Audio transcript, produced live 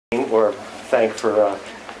or thank for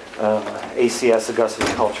ACS, Augusta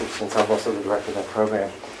Culture, since I'm also the director of that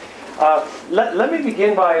program. Let me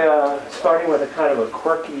begin by starting with a kind of a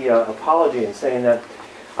quirky apology and saying that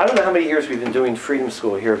I don't know how many years we've been doing Freedom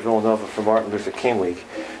School here at Villanova for Martin Luther King Week.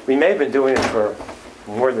 We may have been doing it for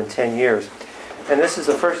more than 10 years. And this is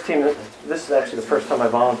actually the first time I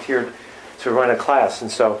volunteered to run a class.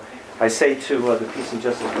 And so I say to the Peace and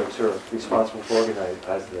Justice folks who are responsible for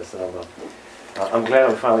organizing this, I'm glad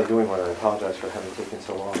I'm finally doing one. I apologize for having taken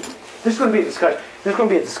so long. This is going to be a discussion. This is going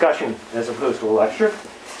to be a discussion as opposed to a lecture.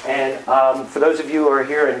 And for those of you who are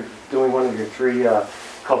here and doing one of your three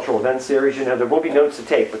cultural event series, you know there will be notes to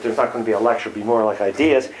take, but there's not going to be a lecture. It'll be more like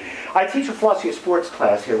ideas. I teach a philosophy of sports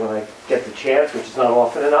class here when I get the chance, which is not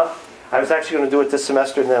often enough. I was actually going to do it this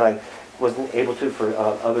semester, and then I wasn't able to for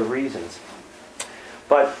other reasons.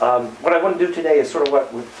 But what I want to do today is sort of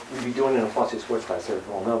what we'd be doing in a philosophy of sports class here at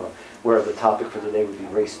Villanova, where the topic for the day would be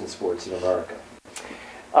race and sports in America.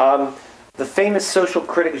 The famous social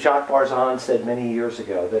critic Jacques Barzun said many years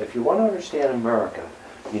ago that if you want to understand America,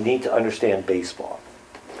 you need to understand baseball.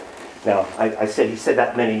 Now, he said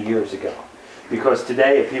that many years ago. Because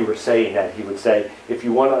today, if he were saying that, he would say, if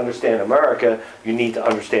you want to understand America, you need to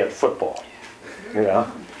understand football, you know,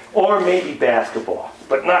 or maybe basketball,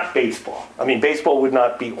 but not baseball. I mean, baseball would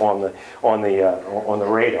not be on the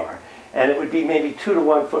radar, and it would be maybe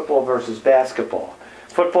 2-to-1 football versus basketball.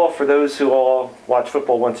 Football, for those who all watch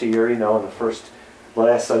football once a year, you know, on the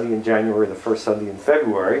last Sunday in January, the first Sunday in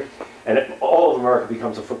February, and all of America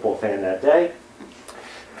becomes a football fan that day.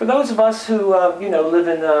 For those of us who live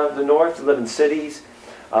in the North, live in cities,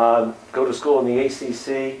 go to school in the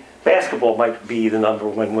ACC, basketball might be the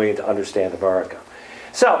 #1 way to understand America.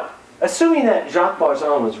 So, assuming that Jacques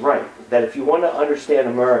Barzun was right, that if you want to understand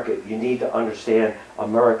America, you need to understand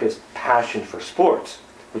America's passion for sports,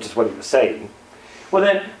 which is what he was saying. Well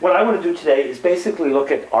then, what I want to do today is basically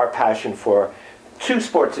look at our passion for two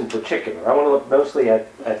sports in particular. I want to look mostly at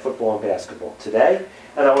football and basketball today.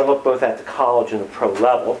 And I want to look both at the college and the pro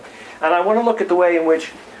level. And I want to look at the way in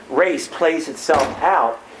which race plays itself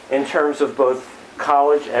out in terms of both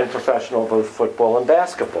college and professional, both football and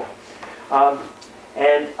basketball. I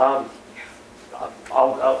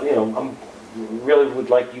really would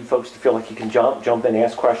like you folks to feel like you can jump in,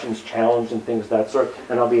 ask questions, challenge, and things of that sort.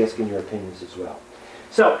 And I'll be asking your opinions as well.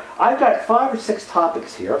 So I've got 5 or 6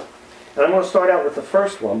 topics here. And I'm going to start out with the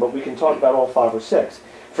first one, but we can talk about all 5 or 6.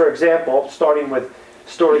 For example, starting with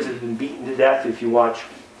stories that have been beaten to death if you watch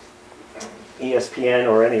ESPN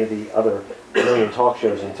or any of the other million talk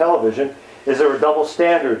shows on television. Is there a double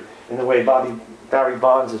standard in the way Barry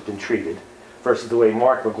Bonds has been treated versus the way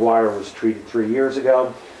Mark McGwire was treated 3 years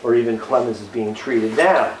ago, or even Clemens is being treated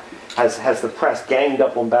now? Has the press ganged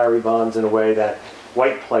up on Barry Bonds in a way that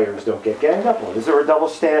white players don't get ganged up on? Is there a double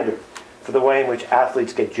standard for the way in which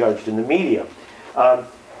athletes get judged in the media?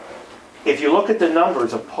 If you look at the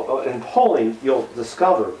numbers in polling, you'll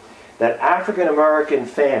discover that African American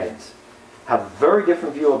fans have a very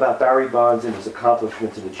different view about Barry Bonds and his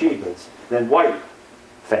accomplishments and achievements than white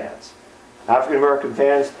fans. African American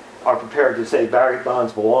fans are prepared to say Barry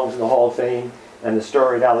Bonds belongs in the Hall of Fame and the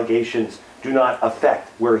storied allegations do not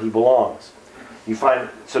affect where he belongs.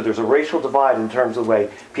 So there's a racial divide in terms of the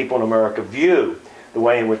way people in America view the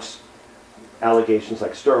way in which allegations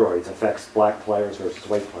like steroids affects black players versus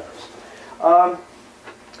white players.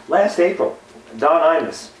 Last April, Don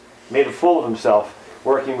Imus made a fool of himself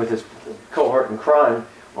working with his cohort in crime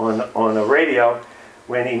on a radio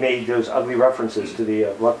when he made those ugly references to the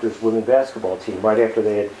Rutgers women's basketball team right after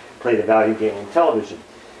they had played a value game on television.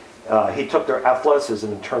 He took their athleticism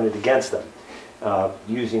and turned it against them,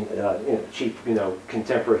 using cheap,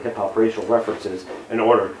 contemporary hip-hop racial references in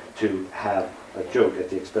order to have a joke at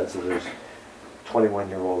the expense of those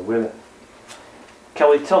 21-year-old women.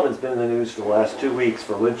 Kelly Tillman's been in the news for the last 2 weeks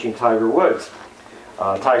for lynching Tiger Woods.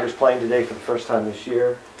 Tiger's playing today for the first time this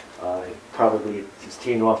year. Probably he's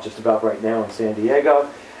teeing off just about right now in San Diego.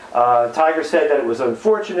 Tiger said that it was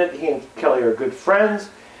unfortunate. He and Kelly are good friends,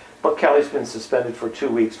 but Kelly's been suspended for 2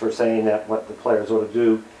 weeks for saying that what the players ought to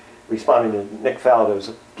do, responding to Nick Faldo's,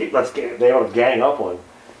 they ought to gang up on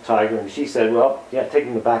Tiger. And she said, well, yeah, take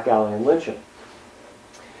him to the back alley and lynch him.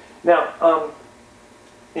 Now,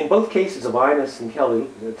 in both cases of Imus and Kelly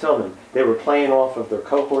Tillman, they were playing off of their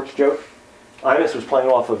cohort's joke. Imus was playing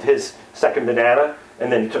off of his second banana, and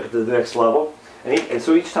then he took it to the next level. And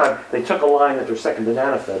so each time, they took a line that their second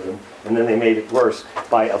banana fed them, and then they made it worse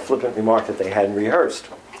by a flippant remark that they hadn't rehearsed.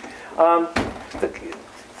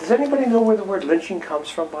 Does anybody know where the word lynching comes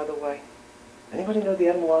from, by the way? Anybody know the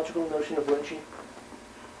etymological notion of lynching?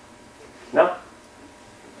 No?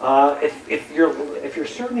 If your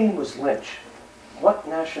surname was Lynch, what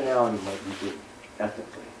nationality might you be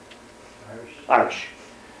ethnically? Irish. Irish.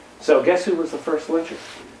 So guess who was the first lyncher?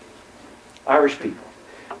 Irish people.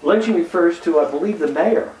 Lynching refers to, I believe, the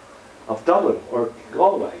mayor of Dublin or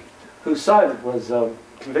Galway, whose son was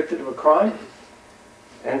convicted of a crime,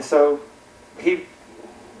 and so he,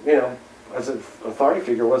 as an authority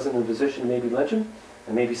figure, wasn't in a position to maybe lynch him,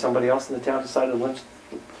 and maybe somebody else in the town decided to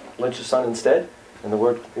lynch his son instead, and the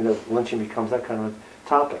word, lynching becomes that kind of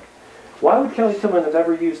topic. Why would Kelly Tillman have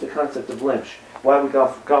ever used the concept of lynch? Why would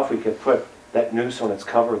Golf Week have put that noose on its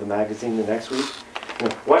cover of the magazine the next week?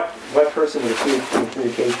 What person with a PhD in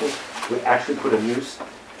communications would actually put a noose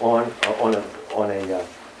on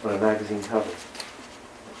a magazine cover?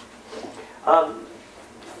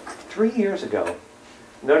 3 years ago,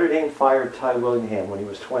 Notre Dame fired Ty Willingham when he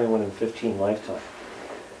was 21 and 15 lifetime,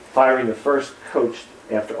 firing the first coach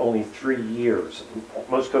after only 3 years.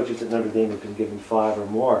 Most coaches at Notre Dame have been given 5 or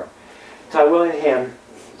more. Ty Willingham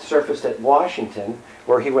surfaced at Washington,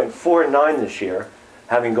 where he went 4-9 this year,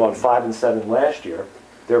 having gone 5-7 last year,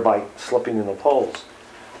 thereby slipping in the polls.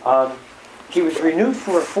 He was renewed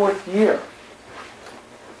for a 4th year.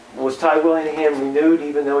 Was Ty Willingham renewed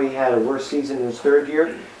even though he had a worse season in his 3rd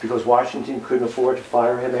year because Washington couldn't afford to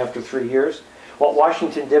fire him after 3 years? What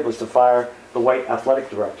Washington did was to fire the white athletic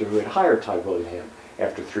director who had hired Ty Willingham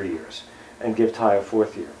after 3 years and give Ty a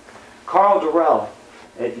 4th year. Carl Durrell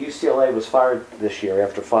at UCLA was fired this year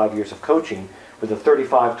after 5 years of coaching with a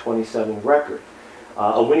 35-27 record,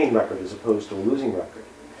 a winning record as opposed to a losing record.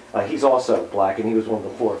 He's also black, and he was one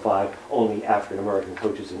of the 4 or 5 only African-American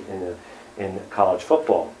coaches in college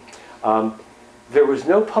football. There was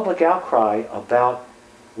no public outcry about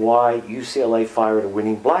why UCLA fired a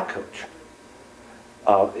winning black coach.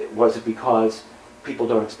 Was it because people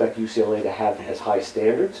don't expect UCLA to have as high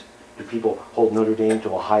standards? Do people hold Notre Dame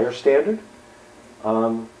to a higher standard?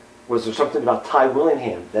 Was there something about Ty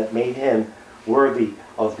Willingham that made him worthy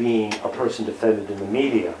of being a person defended in the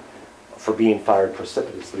media for being fired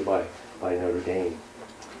precipitously by Notre Dame?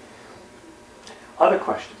 Other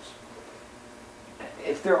questions.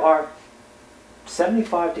 If there are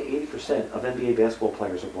 75 to 80% of NBA basketball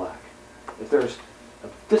players are black, if there's a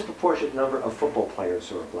disproportionate number of football players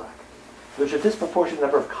who are black, there's a disproportionate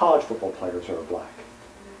number of college football players who are black,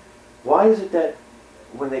 why is it that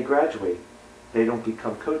when they graduate, they don't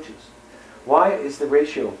become coaches? Why is the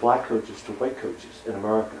ratio of black coaches to white coaches in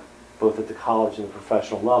America, both at the college and the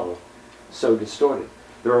professional level, so distorted?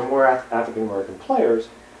 There are more African American players,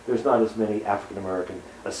 there's not as many African American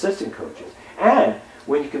assistant coaches. And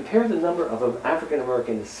when you compare the number of African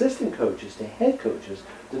American assistant coaches to head coaches,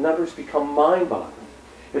 the numbers become mind-boggling.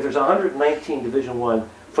 If there's 119 Division I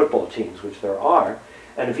football teams, which there are,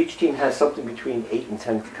 and if each team has something between 8 and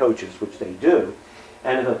 10 coaches, which they do,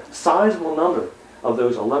 and if a sizable number of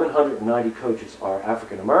those 1,190 coaches are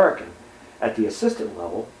African American at the assistant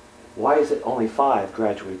level, why is it only 5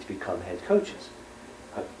 graduate to become head coaches?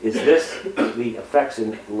 Is this the effects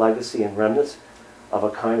and legacy and remnants of a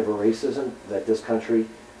kind of a racism that this country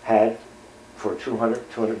had for 200,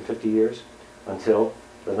 250 years until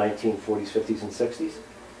the 1940s, 50s, and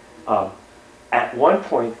 60s? At one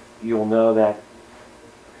point, you'll know that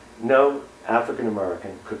no African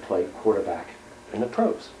American could play quarterback in the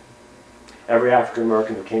pros. Every African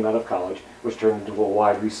American that came out of college was turned into a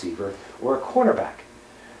wide receiver or a cornerback.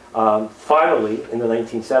 Finally, in the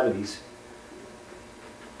 1970s,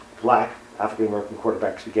 black African American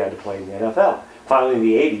quarterbacks began to play in the NFL. Finally, in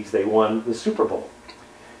the 80s, they won the Super Bowl.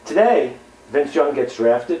 Today, Vince Young gets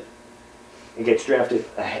drafted. He gets drafted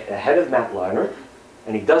ahead of Matt Leinart,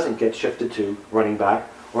 and he doesn't get shifted to running back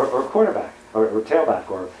or quarterback or tailback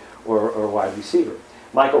or wide receiver.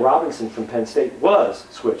 Michael Robinson from Penn State was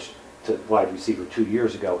switched to wide receiver 2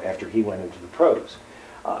 years ago after he went into the pros.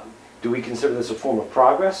 Do we consider this a form of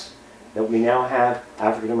progress, that we now have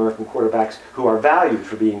African American quarterbacks who are valued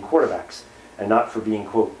for being quarterbacks and not for being,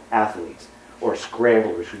 quote, athletes or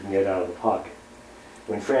scramblers who can get out of the pocket?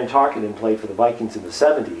 When Fran Tarkenton played for the Vikings in the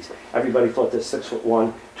 70s, everybody thought this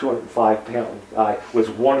 6'1", 205-pound guy was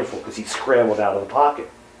wonderful because he scrambled out of the pocket.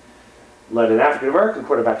 Let an African American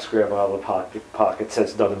quarterback scramble out of the pocket,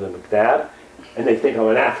 says Donovan McNabb, and they think I'm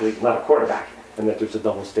an athlete, not a quarterback, and that there's a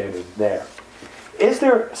double standard there. Is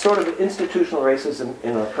there sort of institutional racism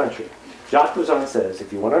in our country? Jacques Pouzin says,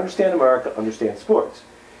 if you want to understand America, understand sports.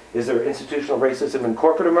 Is there institutional racism in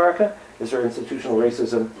corporate America? Is there institutional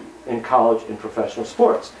racism in college and professional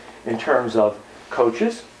sports in terms of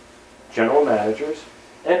coaches, general managers,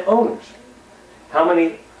 and owners? How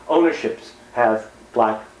many ownerships have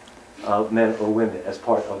black men or women as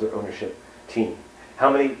part of their ownership team? How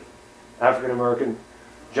many African American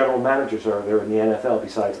general managers are there in the NFL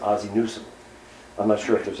besides Ozzie Newsome? I'm not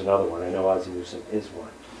sure if there's another one. I know Ozzie Newsome is one.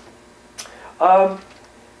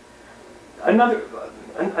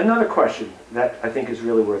 Another question that I think is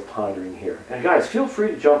really worth pondering here. And guys, feel free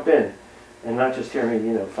to jump in and not just hear me,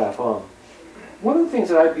 faff on. One of the things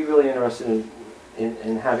that I'd be really interested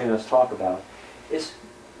in having us talk about is,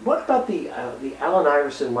 what about the Allen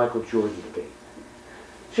Iverson-Michael Jordan debate?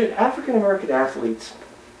 Should African American athletes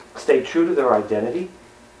stay true to their identity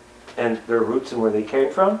and their roots and where they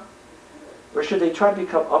came from? Or should they try to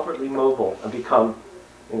become upwardly mobile and become,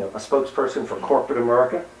 a spokesperson for corporate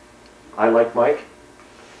America? I like Mike.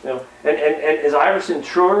 And is Iverson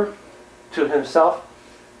truer to himself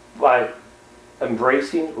by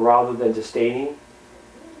embracing rather than disdaining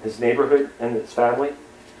his neighborhood and his family,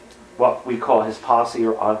 what we call his posse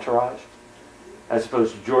or entourage, as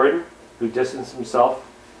opposed to Jordan, who distanced himself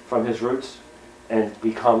from his roots and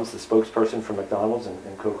becomes the spokesperson for McDonald's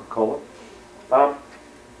and Coca-Cola?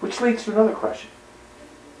 Which leads to another question.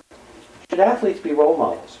 Should athletes be role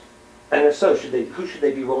models? And if so, who should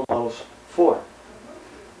they be role models for?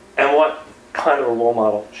 And what kind of a role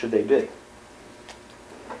model should they be?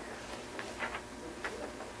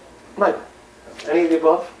 Michael, any of the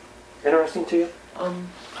above interesting to you?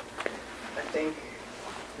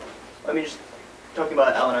 Just talking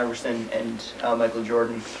about Allen Iverson and Michael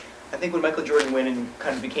Jordan, I think when Michael Jordan went and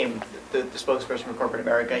kind of became the spokesperson for corporate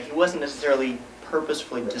America, he wasn't necessarily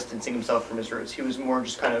purposefully distancing himself from his roots. He was more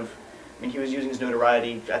just kind of, he was using his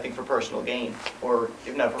notoriety, I think, for personal gain, or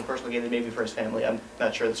if not for personal gain, then maybe for his family. I'm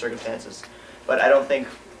not sure of the circumstances. But I don't think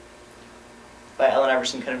by Allen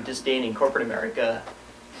Iverson kind of disdaining corporate America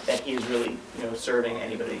that he is really, serving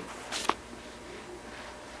anybody.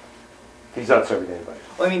 He's not serving anybody.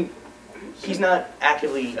 Well, he's not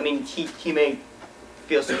actively, he may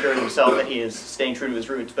feel secure in himself that he is staying true to his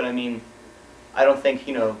roots, but I don't think,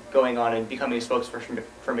 going on and becoming a spokesperson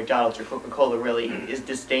for McDonald's or Coca-Cola really is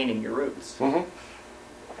disdaining your roots. Mm-hmm.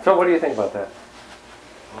 So what do you think about that?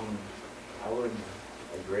 I would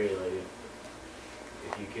agree. Like,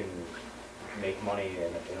 if you can make money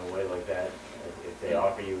in a way like that, if they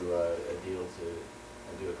offer you a deal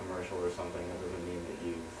to do a commercial or something, that doesn't mean that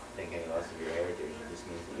you think any less of your heritage. It just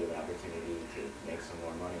means that you have an opportunity to make some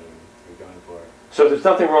more money and you're going for it. So there's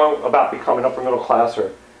nothing wrong about becoming upper middle class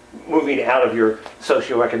or moving out of your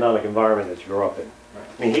socioeconomic environment that you grew up in.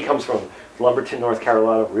 Right. He comes from Lumberton, North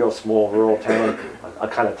Carolina, real small rural town, a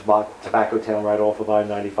kind of tobacco town right off of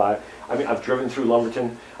I-95. I've driven through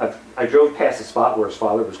Lumberton. I drove past the spot where his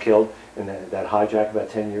father was killed in that hijack about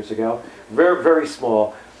 10 years ago. Very, very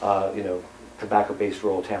small, tobacco-based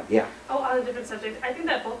rural town. Yeah. Oh, on a different subject, I think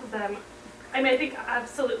that both of them, I think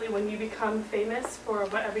absolutely when you become famous for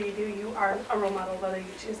whatever you do, you are a role model, whether you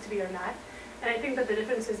choose to be or not. And I think that the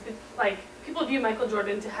difference is, people view Michael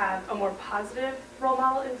Jordan to have a more positive role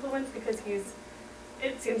model influence because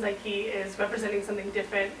it seems like he is representing something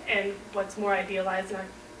different and what's more idealized in our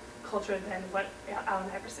culture than what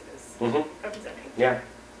Allen Iverson is representing. Yeah.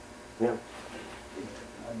 Yeah.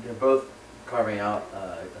 They're both carving out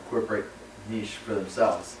a corporate niche for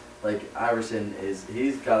themselves. Like Iverson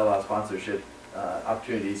he's got a lot of sponsorship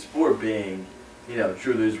opportunities for being,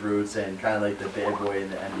 true to his roots and kind of like the bad boy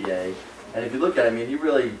in the NBA. And if you look at it, he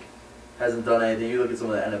really hasn't done anything. You look at some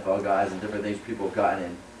of the NFL guys and different things people have gotten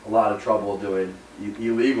in a lot of trouble doing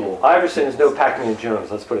illegal. Iverson is no Pac-Man Jones,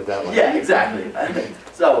 let's put it that way. Yeah, exactly.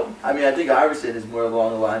 So, I think Iverson is more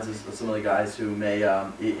along the lines of some of the guys who may,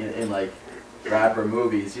 in like rapper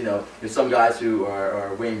movies, there's some guys who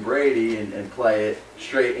are Wayne Brady and play it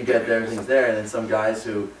straight and get everything's there, and then some guys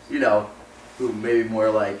who, who maybe more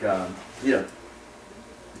like,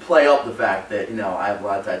 play up the fact that, I have a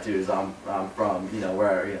lot of tattoos, I'm from,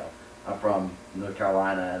 I'm from North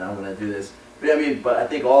Carolina and I'm going to do this. But I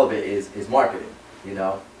think all of it is marketing,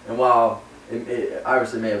 and while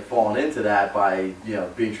Iverson may have fallen into that by,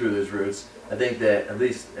 being true to his roots, I think that at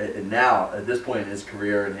least now, at this point in his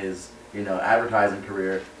career and his, advertising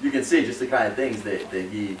career, you can see just the kind of things that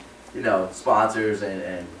he, sponsors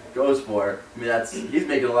and goes for. He's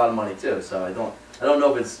making a lot of money too, so I don't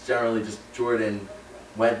know if it's generally just Jordan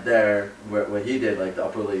went there where he did, like the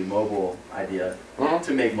upperly mobile idea,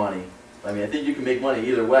 to make money. I think you can make money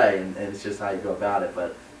either way, and it's just how you go about it.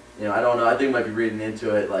 But I don't know. I think we might be reading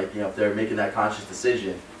into it, like if they're making that conscious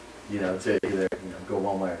decision, to either go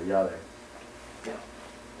one way or the other.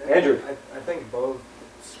 Yeah. Andrew, I think both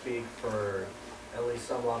speak for at least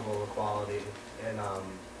some level of equality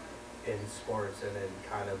in sports and in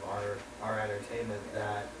kind of our entertainment.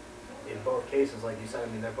 That in both cases, like you said,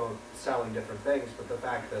 they're both selling different things, but the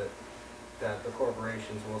fact that the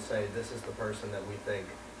corporations will say this is the person that we think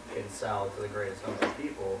can sell to the greatest number of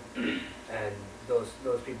people, and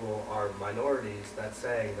those people are minorities. That's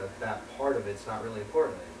saying that that part of it's not really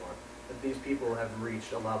important anymore. That these people have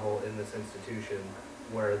reached a level in this institution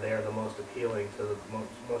where they're the most appealing to the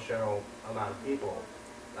most general amount of people.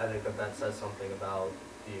 I think that says something about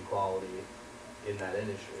the equality in that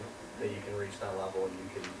industry, that you can reach that level and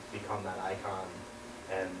you can become that icon,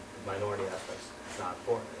 and the minority aspect's not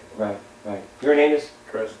important anymore. Right. Your name is?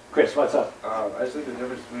 Chris. Chris, what's up? I just think the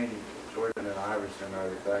difference between Jordan and Iverson are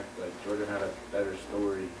the fact that Jordan had a better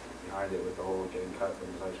story behind it with the whole getting cut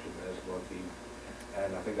from his high school basketball team,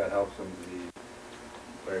 and I think that helps him to be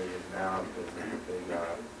where he is now, because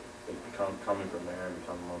they become coming from there and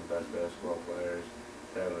become one of the best basketball players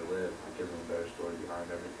to ever live. It gives him a better story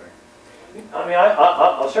behind everything. I mean,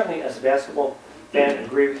 I'll certainly, as a basketball fan,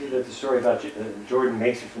 agree with you that the story about Jordan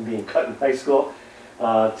makes it from being cut in high school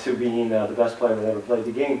to being the best player that ever played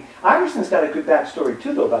the game. Iverson's got a good backstory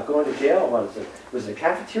too, though, about going to jail. Was it a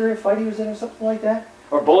cafeteria fight he was in or something like that?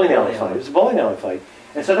 Or bowling alley fight. It was a bowling alley fight.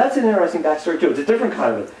 And so that's an interesting backstory too. It's a different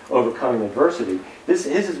kind of overcoming adversity. His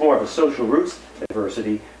is more of a social roots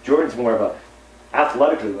adversity. Jordan's more of a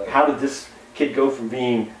athletically. How did this kid go from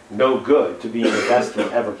being no good to being the best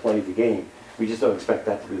that ever played the game? We just don't expect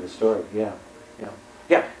that to be the story. Yeah.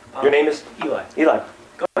 Your name is? Eli. Eli.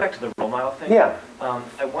 Going back to the role model thing. Yeah.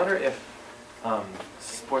 I wonder if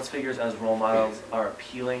sports figures as role models are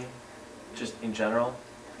appealing, just in general,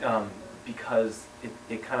 because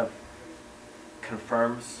it kind of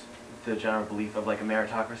confirms the general belief of like a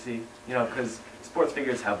meritocracy. You know, because sports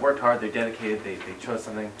figures have worked hard, they're dedicated, they chose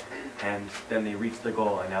something, and then they reach the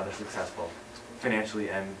goal, and now they're successful financially,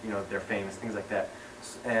 and they're famous, things like that.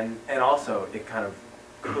 And also it kind of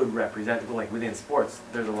could represent, like within sports,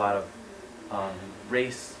 there's a lot of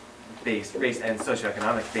race and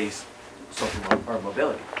socioeconomic based social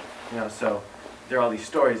mobility. So there are all these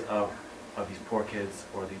stories of these poor kids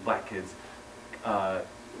or these black kids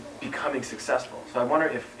becoming successful. So I wonder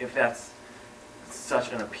if that's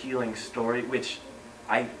such an appealing story, which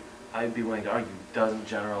I'd be willing to argue doesn't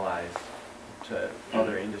generalize to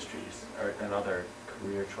other industries and other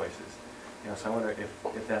career choices. So I wonder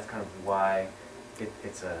if that's kind of why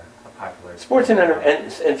it's a popular Sports and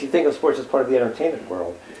if you think of sports as part of the entertainment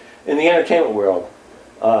world, in the entertainment world,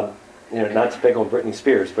 not to pick on Britney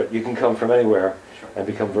Spears, but you can come from anywhere and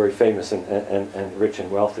become very famous and rich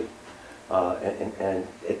and wealthy, and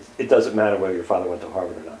it doesn't matter whether your father went to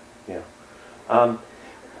Harvard or not.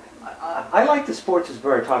 I like the sports as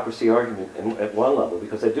meritocracy argument at one level,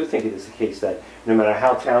 because I do think it is the case that no matter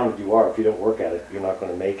how talented you are, if you don't work at it, you're not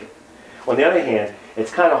going to make it. On the other hand,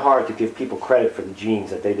 it's kind of hard to give people credit for the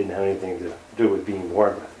genes that they didn't have anything to do with being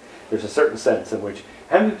born with. There's a certain sense in which,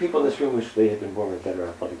 how many people in this room wish they had been born with better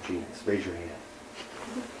athletic genes? Raise your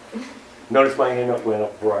hand. Notice my hand went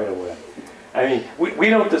up right away. I mean, we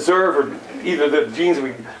don't deserve either the genes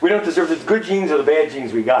we don't deserve the good genes or the bad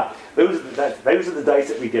genes we got. Those are the dice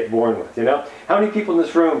that we get born with. How many people in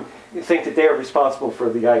this room think that they are responsible for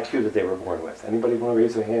the IQ that they were born with? Anybody want to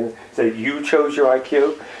raise their hand and say you chose your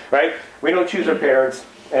IQ? Right? We don't choose our parents,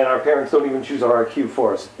 and our parents don't even choose our IQ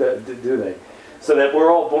for us, do they? So that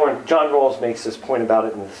we're all born. John Rawls makes this point about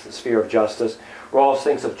it in the sphere of justice. Rawls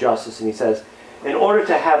thinks of justice, and he says, in order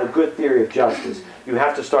to have a good theory of justice, you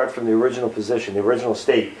have to start from the original position, the original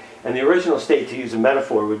state. And the original state, to use a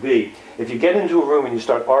metaphor, would be, if you get into a room and you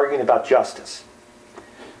start arguing about justice,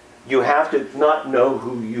 you have to not know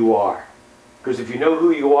who you are. Because if you know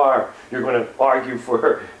who you are, you're going to argue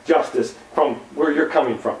for justice from where you're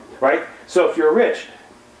coming from, right? So if you're rich,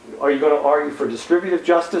 are you going to argue for distributive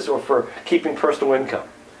justice or for keeping personal income?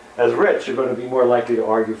 As rich, you're going to be more likely to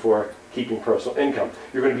argue for keeping personal income.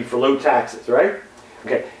 You're going to be for low taxes, right?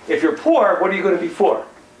 Okay. If you're poor, what are you going to be for?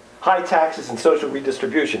 High taxes and social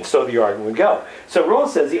redistribution. So the argument would go. So Rawls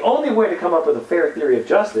says the only way to come up with a fair theory of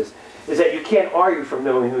justice is that you can't argue from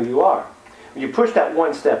knowing who you are. When you push that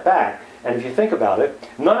one step back, and if you think about it,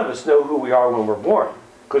 none of us know who we are when we're born,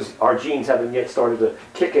 because our genes haven't yet started to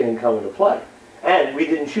kick in and come into play. And we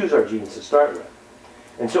didn't choose our genes to start with.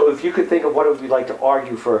 And so if you could think of what it would be like to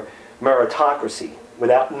argue for meritocracy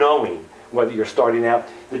without knowing whether you're starting out.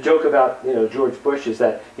 The joke about George Bush is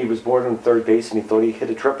that he was born on third base and he thought he hit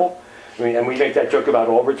a triple. I mean, and we make that joke about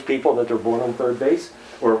all rich people, that they're born on third base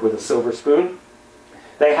or with a silver spoon.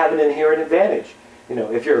 They have an inherent advantage.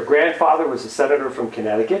 If your grandfather was a senator from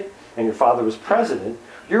Connecticut and your father was president,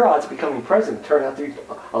 your odds of becoming president turn out to be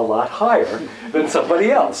a lot higher than somebody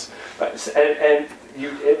else. And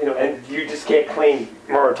you just can't claim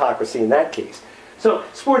meritocracy in that case. So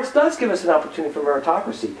sports does give us an opportunity for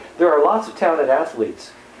meritocracy. There are lots of talented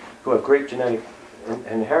athletes who have great genetic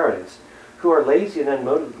inheritance who are lazy and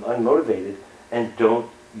unmotivated and don't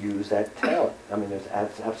use that talent. I mean,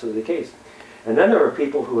 that's absolutely the case. And then there are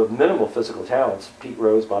people who have minimal physical talents, Pete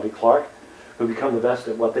Rose, Bobby Clark, who become the best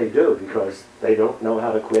at what they do because they don't know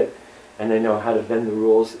how to quit and they know how to bend the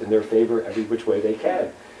rules in their favor every which way they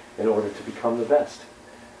can in order to become the best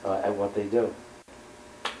at what they do.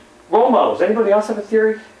 Role models. Anybody else have a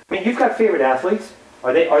theory? I mean, you've got favorite athletes.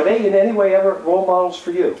 Are they in any way ever role models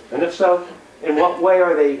for you? And if so, in what way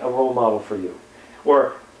are they a role model for you?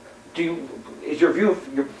 Or is your view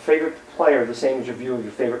of your favorite player the same as your view of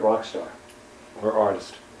your favorite rock star or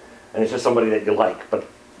artist? And it's just somebody that you like, but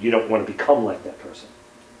you don't want to become like that person.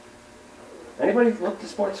 Anybody look to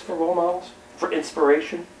sports for role models? For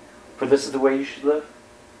inspiration? For this is the way you should live?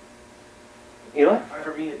 Eli?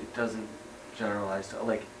 For me, it doesn't generalize to,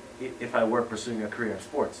 like, if I were pursuing a career in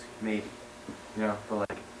sports, maybe. You know, but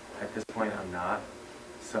like, at this point, I'm not.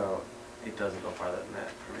 So, it doesn't go farther than that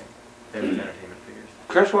for me. They're just entertainment figures.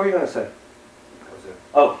 Chris, what were you going to say? That was it.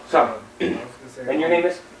 Oh, sorry. I was gonna say, And your name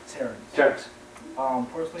is? Terrence. Terrence.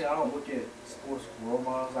 Personally, I don't look at sports role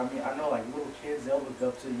models. I mean, I know like little kids, they'll look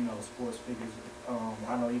up to, sports figures.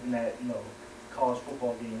 I know even at, college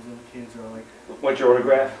football games, little kids are like, What's your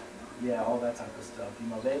autograph? yeah, all that type of stuff.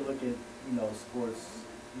 They look at, sports,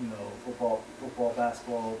 football,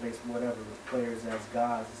 basketball, baseball, whatever, players as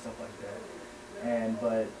gods and stuff like that.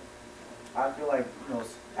 But I feel like,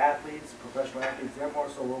 athletes, professional athletes, they're more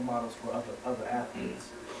so role models for other athletes.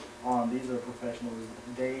 These are professionals.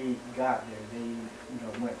 They got there. They,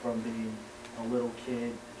 went from being a little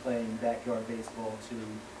kid playing backyard baseball to,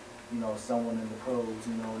 someone in the pros,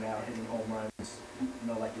 now hitting home runs,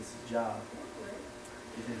 like it's his job.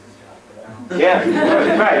 It is his job. But, Yeah,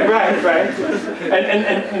 right.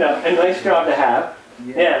 And nice job to have.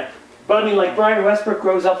 Yeah. But I mean, like Brian Westbrook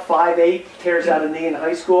grows up 5'8", tears out a knee in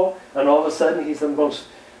high school, and all of a sudden he's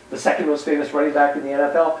the second most famous running back in the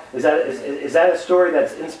NFL. Is that a story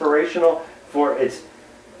that's inspirational for it's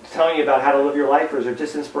telling you about how to live your life, or is it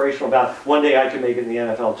just inspirational about one day I can make it in the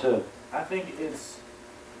NFL too? I think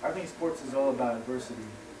sports is all about adversity.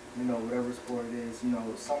 Whatever sport it is,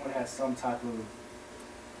 someone has some type of,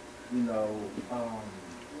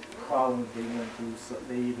 problem they went through. So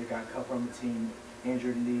they either got cut from the team,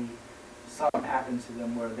 injured knee, something happened to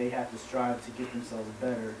them where they have to strive to get themselves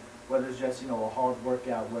better. Whether it's just, a hard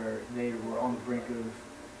workout where they were on the brink of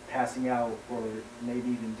passing out or maybe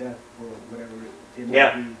even death or whatever it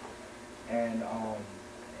may be. And,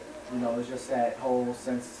 it's just that whole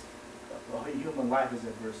sense of human life is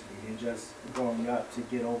adversity, and just growing up to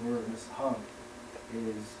get over this hump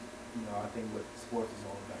is, I think what sports is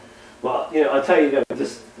all about. Well, I'll tell you that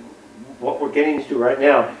what we're getting to right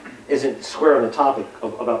now isn't square on the topic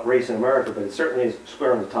about race in America, but it certainly is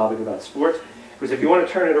square on the topic about sports. Because if you want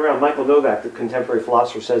to turn it around, Michael Novak, the contemporary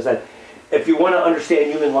philosopher, says that if you want to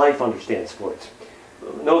understand human life, understand sports.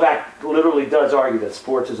 Novak literally does argue that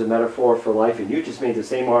sports is a metaphor for life, and you just made the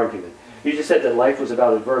same argument. You just said that life was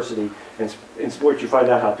about adversity, and in sports you find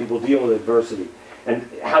out how people deal with adversity. And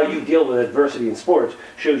how you deal with adversity in sports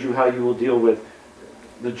shows you how you will deal with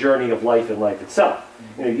the journey of life and life itself.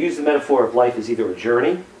 You use the metaphor of life as either a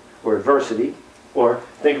journey or adversity, or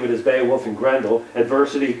think of it as Beowulf and Grendel,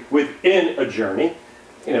 adversity within a journey.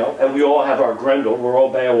 And we all have our Grendel. We're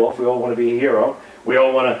all Beowulf. We all want to be a hero. We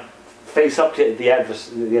all want to face up to the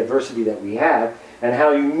adversity that we have. And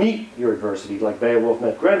how you meet your adversity, like Beowulf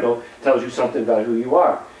met Grendel, tells you something about who you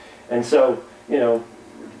are. And so,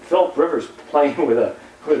 Philip Rivers playing with a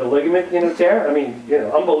ligament, tear. I mean,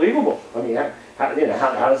 unbelievable. I mean, how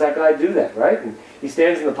does that guy do that, right? And he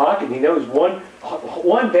stands in the pocket and he knows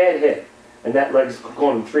one bad hit, and that leg's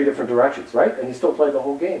going in 3 different directions, right? And he still played the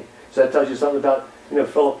whole game. So that tells you something about,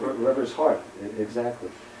 Philip Rivers' heart. Exactly.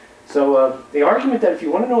 So the argument that if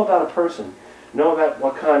you want to know about a person, know about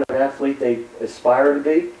what kind of athlete they aspire to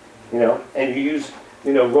be, and you use,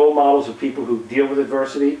 role models of people who deal with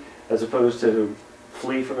adversity as opposed to who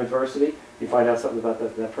flee from adversity, you find out something about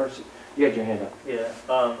that person. You had your hand up. Yeah,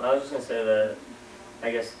 I was just going to say that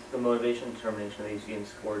I guess the motivation and determination that you see in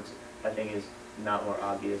sports, I think, is not more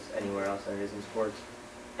obvious anywhere else than it is in sports.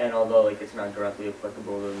 And although it's not directly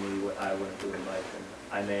applicable to me, what I went through in life, and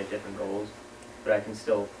I may have different goals, but I can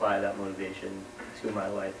still apply that motivation to my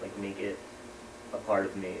life, make it a part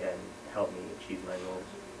of me and help me achieve my goals.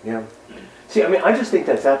 Yeah. See, I mean, I just think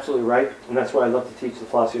that's absolutely right, and that's why I love to teach the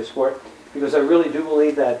philosophy of sport, because I really do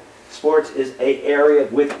believe that sports is an area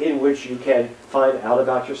within which you can find out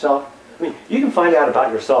about yourself. I mean, you can find out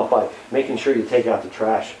about yourself by making sure you take out the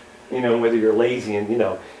trash, whether you're lazy and,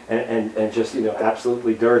 and just,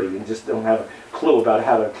 absolutely dirty and just don't have a clue about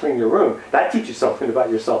how to clean your room. That teaches something about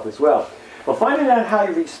yourself as well. But finding out how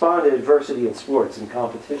you respond to adversity in sports and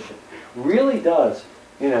competition really does,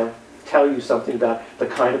 tell you something about the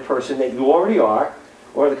kind of person that you already are,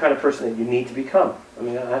 or the kind of person that you need to become. I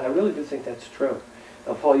mean, I really do think that's true.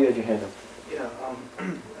 Paul, you had your hand up. Yeah,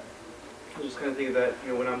 I was just kind of thinking that,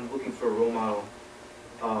 when I'm looking for a role model,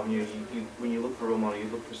 when you look for a role model, you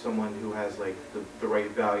look for someone who has like the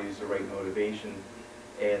right values, the right motivation,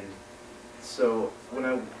 and so when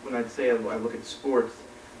I'd say I look at sports,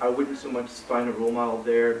 I wouldn't so much find a role model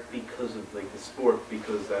there because of like the sport,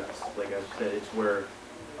 because that's, like I've said, it's where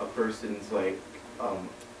a person's like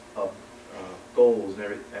goals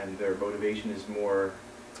and their motivation is more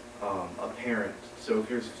apparent. So if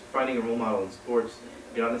you're finding a role model in sports,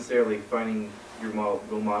 you're not necessarily finding your role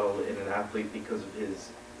model in an athlete because of his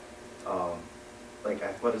like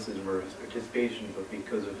athleticism or his participation, but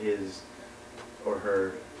because of his or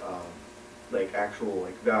her like actual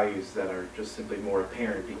like values that are just simply more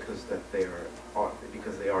apparent because they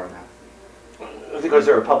are an athlete. Because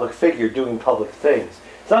they're a public figure doing public things.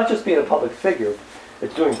 It's not just being a public figure,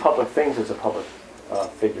 it's doing public things as a public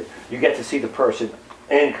figure. You get to see the person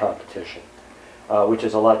in competition, which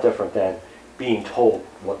is a lot different than being told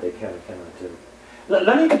what they can and cannot do.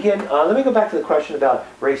 Let me begin, let me go back to the question about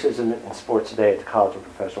racism in sports today at the college and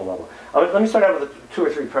professional level. Let me start out with 2 or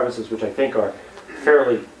 3 premises which I think are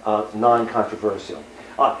fairly non-controversial.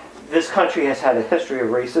 This country has had a history of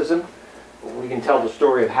racism. We can tell the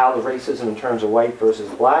story of how the racism in terms of white versus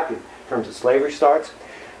black, in terms of slavery starts.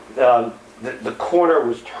 The corner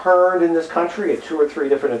was turned in this country at 2 or 3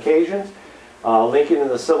 different occasions. Lincoln in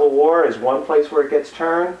the Civil War is one place where it gets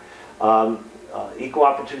turned. Equal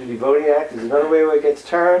Opportunity Voting Act is another way where it gets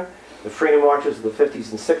turned. The Freedom Marches of the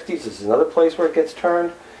 50s and 60s is another place where it gets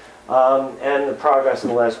turned. And the progress in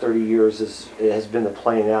the last 30 years has been the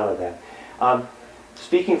playing out of that.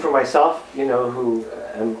 Speaking for myself, who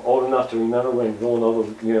am old enough to remember when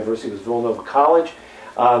Villanova University was Villanova College,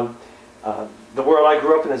 the world I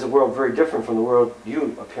grew up in is a world very different from the world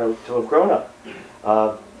you appear to have grown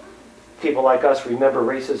up. People like us remember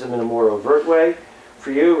racism in a more overt way.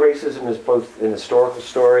 For you, racism is both an historical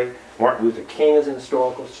story. Martin Luther King is an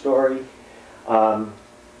historical story.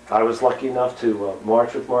 I was lucky enough to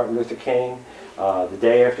march with Martin Luther King. The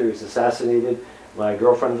day after he was assassinated, my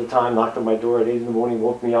girlfriend at the time knocked on my door at 8 in the morning,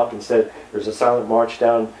 woke me up and said, there's a silent march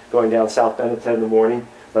going down South Bend at 10 in the morning.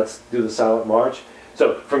 Let's do the silent march.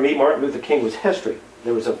 So for me, Martin Luther King was history.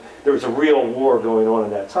 There was a real war going on in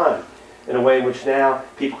that time, in a way in which now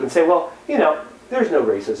people can say, well, there's no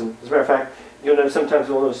racism. As a matter of fact, you'll know sometimes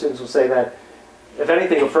one of those students will say that, if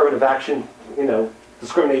anything, affirmative action,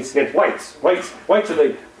 discriminates against whites. Whites are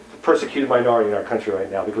the persecuted minority in our country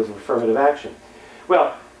right now because of affirmative action.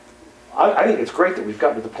 Well, I think it's great that we've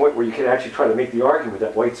gotten to the point where you can actually try to make the argument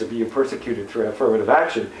that whites are being persecuted through affirmative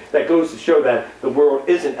action. That goes to show that the world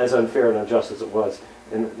isn't as unfair and unjust as it was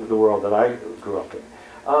in the world that I grew up in.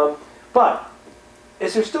 But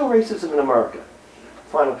is there still racism in America?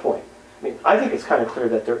 Final point. I think it's kind of clear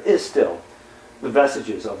that there is still the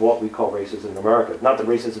vestiges of what we call racism in America, not the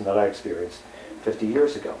racism that I experienced 50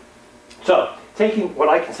 years ago. So, taking what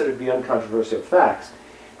I consider to be uncontroversial facts,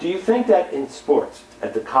 do you think that in sports,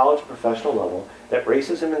 at the college professional level, that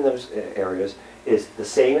racism in those areas is the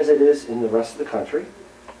same as it is in the rest of the country,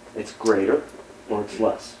 it's greater, or it's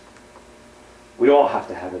less? We all have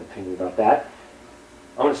to have an opinion about that.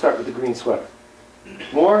 I'm going to start with the green sweater.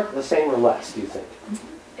 More, the same, or less, do you think?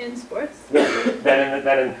 In sports? Yeah,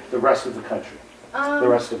 than in the rest of the country, the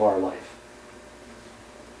rest of our life.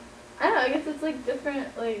 I don't know, I guess it's like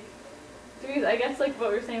different, like, I guess like what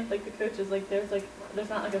we were saying with like the coaches, like there's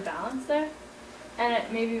not like a balance there. And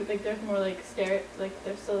it maybe like there's more like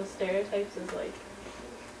there's still stereotypes as like,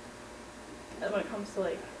 when it comes to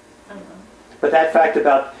like, I don't know. But that fact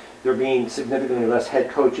about there being significantly less head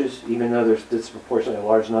coaches, even though there's disproportionately a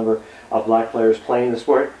large number of black players playing the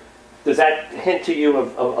sport, does that hint to you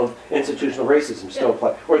of institutional racism still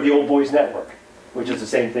play? Or the Old Boys Network, which is the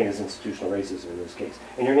same thing as institutional racism in this case.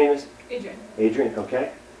 And your name is? Adrian. Adrian,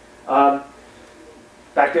 okay.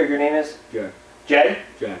 Back there, your name is? Jack. Jay?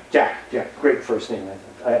 Jack. Jack. Great first name.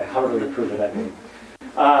 I heartily approve of that name.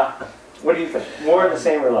 What do you think? More, the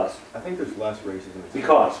same, or less? I think there's less racism.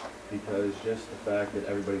 Because? Because just the fact that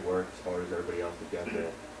everybody works as hard as everybody else to get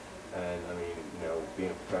there. And I mean, being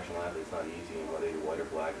a professional athlete is not easy, and whether you're white or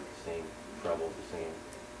black, it's the same trouble, the same,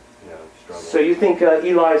 struggle. So you think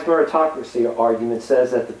Eli's meritocracy argument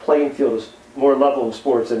says that the playing field is more level in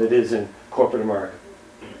sports than it is in corporate America?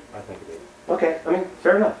 I think it is. Okay,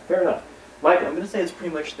 fair enough, fair enough. Michael? I'm going to say it's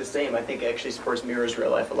pretty much the same. I think actually sports mirrors real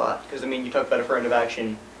life a lot. Because, I mean, you talk about affirmative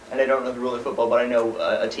action, and I don't know the rule of football, but I know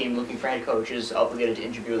a team looking for head coach is obligated to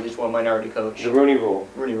interview at least one minority coach. The Rooney Rule.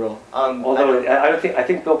 Rooney Rule. Although I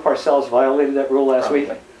think Bill Parcells violated that rule last week.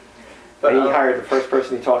 But, and he hired the first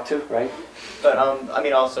person he talked to, right? But, I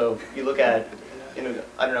mean, also, you look at, I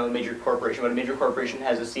don't know, a major corporation. When a major corporation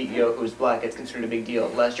has a CEO who's black, it's considered a big deal.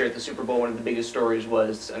 Last year at the Super Bowl, one of the biggest stories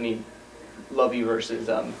was, I mean, Lovey versus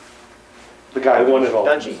the guy who won it all.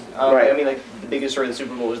 Dungy. Right. I mean, like the biggest story of the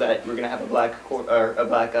Super Bowl was that we're going to have a black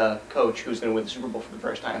coach who's going to win the Super Bowl for the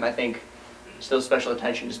first time. I think still special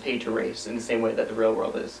attention is paid to race in the same way that the real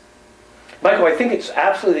world is. Michael, I think it's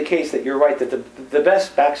absolutely the case that you're right, that the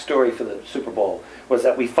best backstory for the Super Bowl was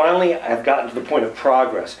that we finally have gotten to the point of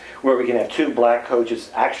progress where we can have two black coaches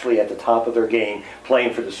actually at the top of their game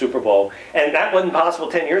playing for the Super Bowl. And that wasn't possible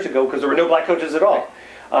 10 years ago because there were no black coaches at all.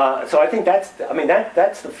 So I think that's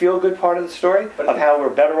the feel-good part of the story, of how we're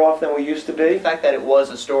better off than we used to be. The fact that it was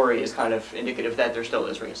a story is kind of indicative that there still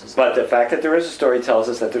is racism. But the fact that there is a story tells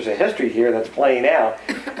us that there's a history here that's playing out,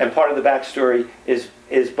 and part of the backstory is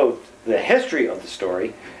both the history of the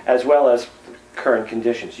story as well as current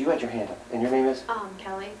conditions. You had your hand up, and your name is?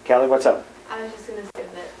 Kelly. Kelly, what's up? I was just going to say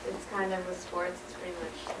that it's kind of with sports, it's pretty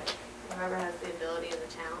much like whoever has the ability and the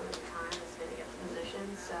talent at the time is going to get the position.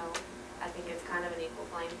 So I think it's kind of an equal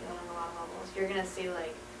playing field on a lot of levels. You're going to see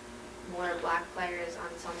like more black players on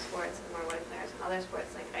some sports and more white players on other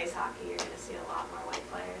sports. Like ice hockey, you're going to see a lot more white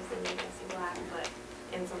players than you're going to see black. But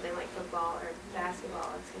in something like football or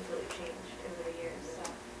basketball, it's completely changed over the years. So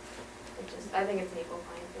I think it's an equal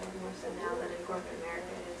playing field more so now than in corporate America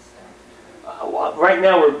it is. So. Right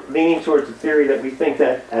now we're leaning towards the theory that we think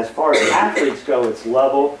that as far as athletes go, it's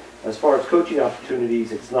level. As far as coaching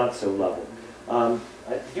opportunities, it's not so level.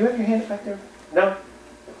 Do you have your hand back there? No?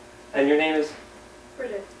 And your name is?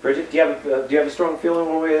 Bridget. Bridget, do you have a strong feeling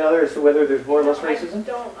one way or another as to whether there's more or less racism? I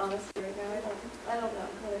don't honestly right now. I don't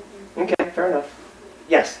know. Okay, fair enough.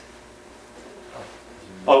 Yes?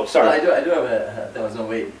 Oh, sorry. I do have that was no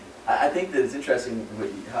wait. I think that it's interesting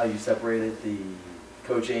how you separated the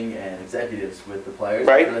coaching and executives with the players.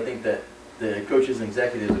 Right. Because I think that the coaches and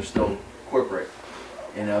executives are still corporate,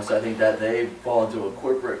 so I think that they fall into a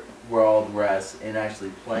corporate world, whereas in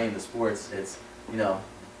actually playing the sports, it's,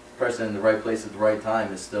 person in the right place at the right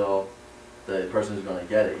time is still the person who's going to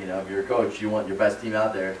get it. If you're a coach, you want your best team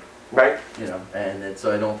out there. Right.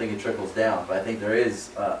 So I don't think it trickles down, but I think there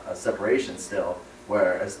is a separation still,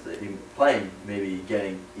 whereas in playing maybe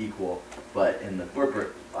getting equal, but in the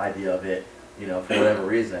corporate idea of it, for whatever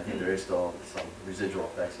reason, I think there is still some residual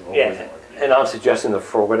effects of Old Boys Network. And I'm suggesting that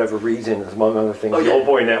for whatever reason, among other things, the Old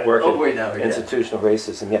Boy Network, institutional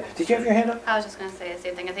racism. Yeah. Did you have your hand up? I was just going to say the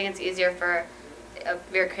same thing. I think it's easier for, if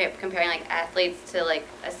you're comparing like athletes to like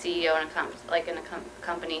a CEO in a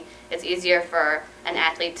company, it's easier for an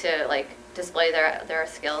athlete to like display their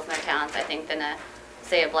skills and their talents, I think, than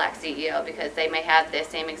say a black CEO, because they may have the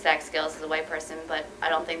same exact skills as a white person, but I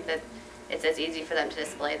don't think that it's as easy for them to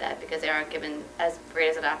display that because they aren't given as great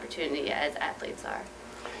as an opportunity as athletes are.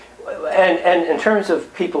 And in terms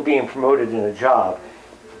of people being promoted in a job,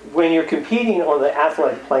 when you're competing on the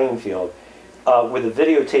athletic playing field with a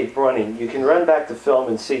videotape running, you can run back the film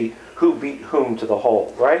and see who beat whom to the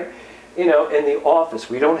hole, right? In the office,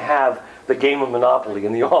 we don't have the game of Monopoly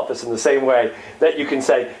in the office in the same way that you can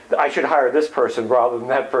say, I should hire this person rather than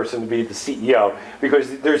that person to be the CEO,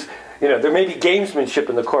 because there's, there may be gamesmanship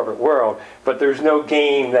in the corporate world, but there's no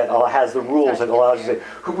game that has the rules that allows you to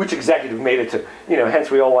say which executive made it to, hence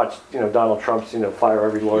we all watch, Donald Trump's, Fire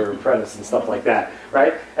Every Lawyer Apprentice and stuff like that,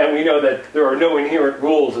 right? And we know that there are no inherent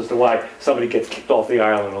rules as to why somebody gets kicked off the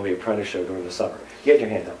island on The Apprentice show during the summer. You had your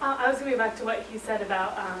hand up. I was going to go back to what he said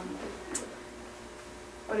about,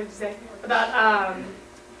 what did you say? About,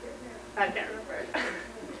 I can't remember.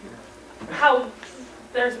 How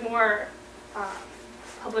there's more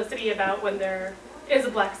publicity about when there is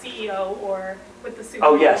a black CEO or with the Super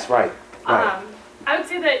Bowl. Oh, yes, right. I would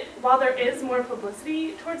say that while there is more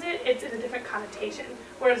publicity towards it, it's in a different connotation.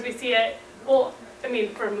 Whereas we see it, well, I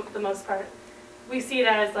mean, for the most part, we see it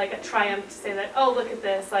as like a triumph to say that, oh, look at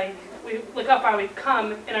this, like, look how far we've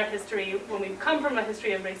come in our history when we've come from a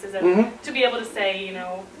history of racism, to be able to say,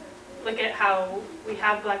 look at how we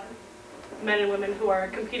have black men and women who are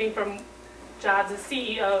competing for jobs as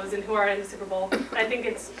CEOs and who are in the Super Bowl. And I think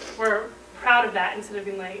we're proud of that instead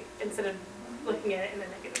of looking at it in a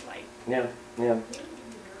negative light. Yeah, yeah.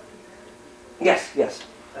 Yes.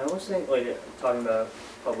 I almost think, talking about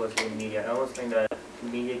publicity and media, I almost think that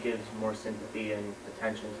media gives more sympathy and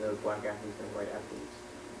attention to black athletes than white athletes.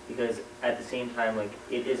 Because at the same time,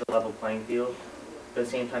 it is a level playing field, But at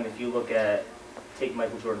the same time, if you look at, take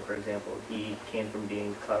Michael Jordan for example, he came from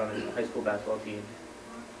being cut on his high school basketball team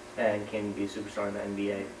and came to be a superstar in the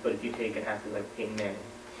NBA. But if you take an athlete like Peyton Manning,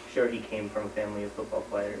 sure, he came from a family of football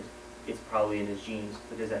players. It's probably in his genes,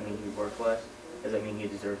 but does that mean he worked less? Does that mean he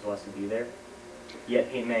deserves less to be there?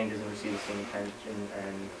 Yet Peyton Manning doesn't receive the same attention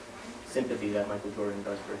and sympathy that Michael Jordan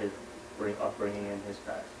does for his upbringing and his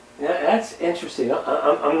past. Yeah, that's interesting.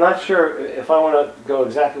 I'm not sure if I want to go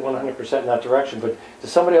exactly 100% in that direction, but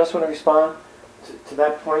does somebody else want to respond to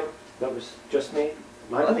that point? That was just me?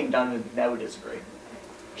 I think Donovan would disagree.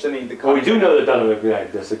 I mean, Well, we do know that Donovan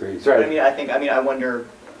McNabb disagrees, right? I wonder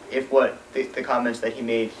if what the comments that he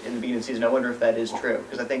made in the beginning of the season, I wonder if that is true,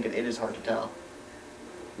 because I think it is hard to tell.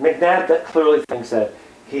 McNabb that clearly thinks that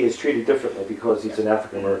he is treated differently because he's an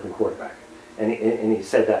African-American quarterback. And he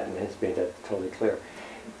said that and has made that totally clear.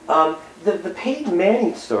 The Peyton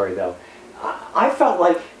Manning story, though, I felt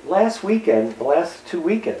like last weekend, the last 2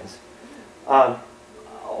 weekends,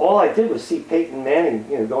 all I did was see Peyton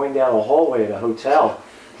Manning, going down a hallway at a hotel,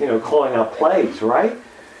 calling out plays, right?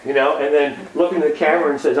 And then looking at the camera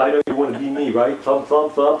and says, "I know you want to be me, right? Thump,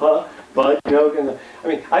 thump, thump, huh?" But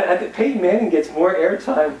I think Peyton Manning gets more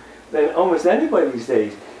airtime than almost anybody these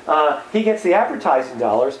days. He gets the advertising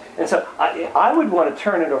dollars, and so I would want to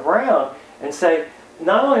turn it around and say,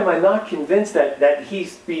 not only am I not convinced that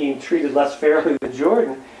he's being treated less fairly than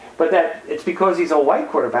Jordan, but that it's because he's a white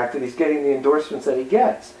quarterback that he's getting the endorsements that he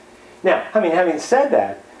gets. Now, having said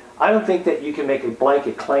that, I don't think that you can make a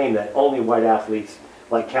blanket claim that only white athletes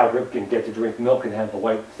like Cal Ripken get to drink milk and have the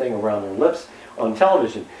white thing around their lips on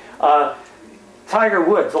television. Tiger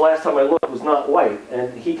Woods, the last time I looked, was not white,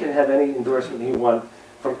 and he can have any endorsement he wants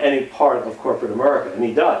from any part of corporate America, and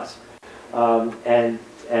he does.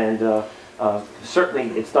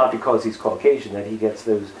 Certainly, it's not because he's Caucasian that he gets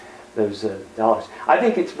those dollars. I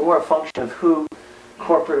think it's more a function of who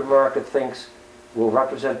corporate America thinks will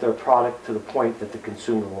represent their product to the point that the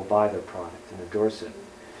consumer will buy their product and endorse it.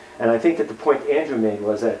 And I think that the point Andrew made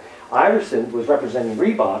was that Iverson was representing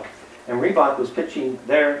Reebok, and Reebok was pitching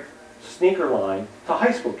their sneaker line to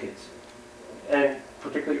high school kids, and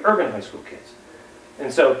particularly urban high school kids.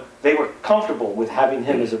 And so they were comfortable with having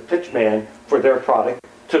him as a pitch man for their product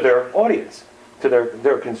to their audience, to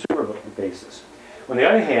their consumer basis. On the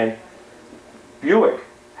other hand, Buick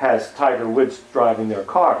has Tiger Woods driving their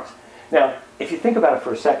cars. Now, if you think about it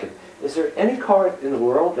for a second, is there any car in the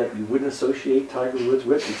world that you wouldn't associate Tiger Woods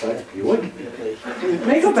with besides Buick?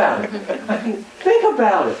 Think about it. Think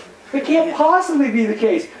about it. It can't possibly be the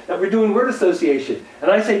case that we're doing word association, and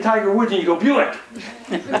I say Tiger Woods and you go Buick.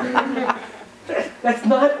 That's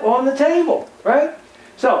not on the table, right?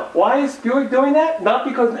 So why is Buick doing that? Not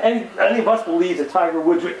because any of us believes that Tiger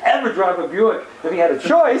Woods would ever drive a Buick if he had a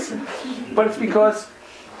choice, but it's because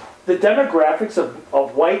the demographics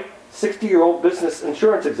of white 60-year-old business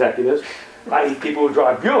insurance executives, i.e. people who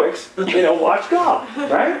drive Buicks, watch golf,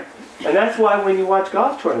 right? And that's why when you watch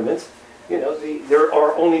golf tournaments, there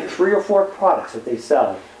are only 3 or 4 products that they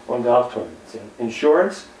sell on golf tournaments: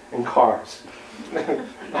 insurance and cars.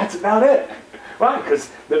 That's about it. Right, because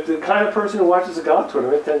the kind of person who watches a golf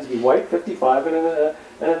tournament tends to be white, 55, and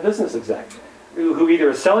a business exec, who either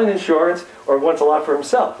is selling insurance or wants a lot for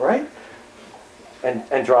himself, right?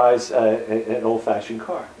 And drives an old-fashioned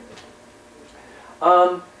car.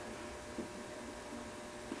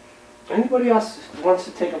 Anybody else wants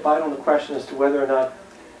to take a bite on the question as to whether or not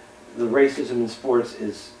the racism in sports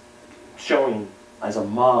is showing as a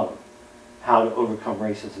model how to overcome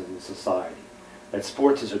racism in society? That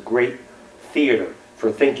sports is a great theater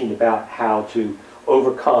for thinking about how to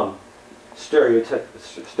overcome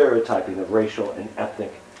stereotyping of racial and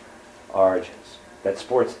ethnic origins. That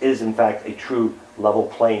sports is, in fact, a true level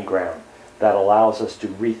playing ground that allows us to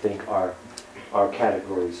rethink our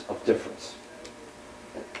categories of difference.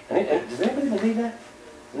 Does anybody believe that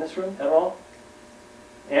in this room at all?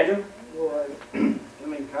 Andrew? Well,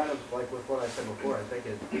 kind of like with what I said before, I think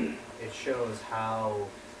it shows how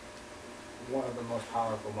one of the most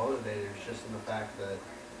powerful motivators, just in the fact that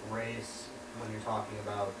race, when you're talking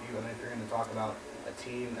about, if you're going to talk about a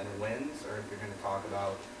team and wins, or if you're going to talk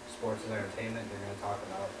about sports and entertainment, you're going to talk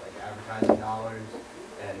about like advertising dollars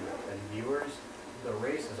and viewers, the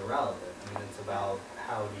race is irrelevant. It's about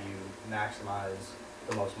how do you maximize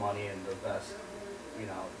the most money and the best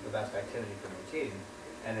activity for your team.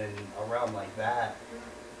 And in a realm like that,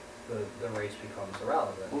 the race becomes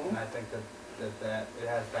irrelevant. Mm-hmm. And I think that it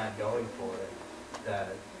has that going for it,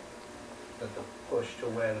 that the push to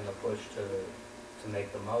win and the push to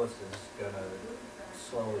make the most is going to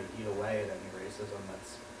slowly eat away at any racism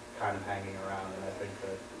that's kind of hanging around. And I think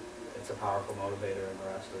that it's a powerful motivator in the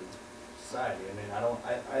rest of society. I mean,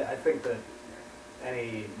 I think that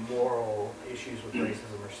any moral issues with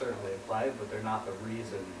racism are certainly at play, but they're not the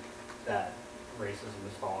reason that racism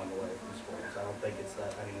is falling away from sports. I don't think it's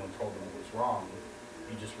that anyone told them it was wrong.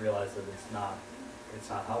 You just realize that it's not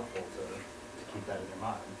helpful to keep that in your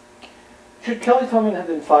mind. Should Kelly Tillman have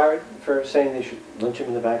been fired for saying they should lynch him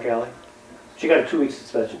in the back alley? She got a 2-week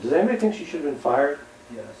suspension. Does anybody think she should have been fired?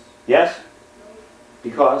 Yes. Yes?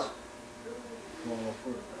 Because? Well,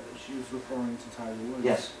 she was referring to Tiger Woods.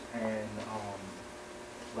 Yes. And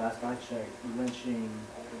last I checked, lynching,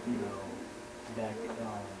 you know, back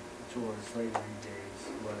towards slavery days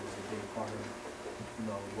was a big part of, you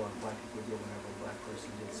know, what black people did whenever a black person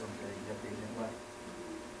did something that they didn't like.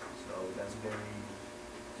 So that's very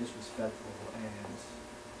disrespectful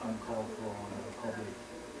and uncalled for on a public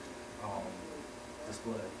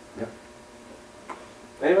display. Yeah.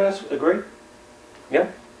 Anyone else agree? Yeah?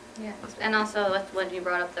 Yeah, and also with when you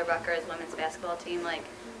brought up the Rutgers women's basketball team, like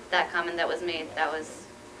that comment that was made, that was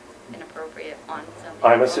inappropriate on some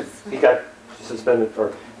levels. He got suspended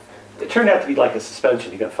for, it turned out to be like a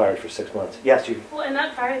suspension. He got fired for 6 months. Yes, you. Well, and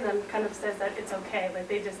not firing them kind of says that it's okay, like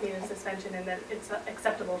they just need a suspension and that it's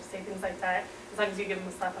acceptable to say things like that as long as you give them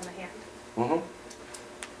a slap on the hand.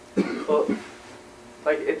 Mm-hmm. Well,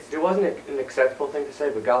 like it wasn't an acceptable thing to say,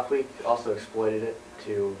 but Golf Week also exploited it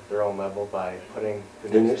to their own level by putting the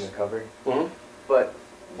news in the cover. Mm-hmm. But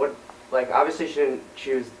like obviously she didn't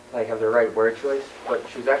choose have the right word choice, but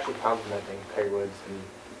she was actually complimenting Tiger Woods and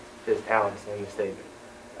his talents in the statement.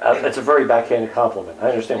 It's a very backhanded compliment. I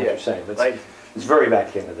understand what you're saying, but it's very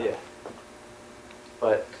backhanded. Yeah.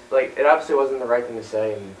 But it obviously wasn't the right thing to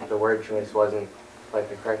say, and the word choice wasn't the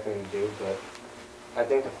correct thing to do. But I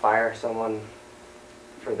think to fire someone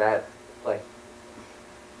for that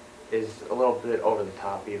is a little bit over the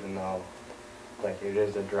top, even though it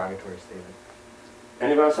is a derogatory statement.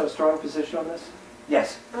 Anybody else have a strong position on this?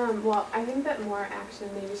 Yes. Well, I think that more action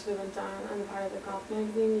maybe should have been done on the part of the golf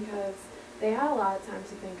magazine because they had a lot of time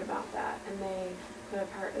to think about that, and they could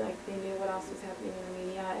have heard, they knew what else was happening in the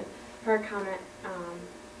media. And her comment,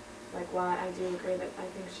 while I do agree that I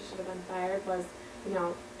think she should have been fired, was, you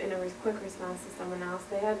know, in a quick response to someone else.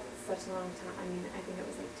 They had such a long time. I mean, I think it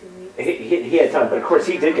was 2 weeks. He had time, but of course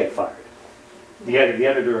he did get fired. The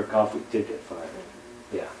editor of Golf Week did get fired.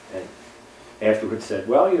 Yeah, and afterwards said,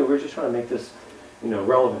 well, we're just trying to make this,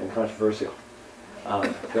 relevant and controversial.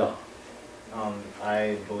 Phil.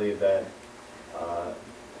 I believe that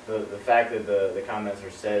the fact that the comments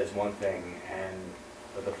are said is one thing,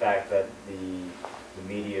 but the fact that the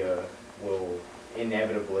media will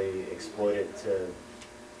inevitably exploit it to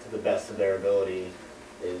the best of their ability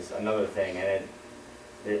is another thing, and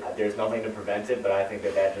there's nothing to prevent it. But I think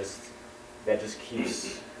that just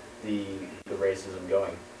keeps the racism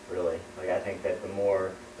going. Really, I think that the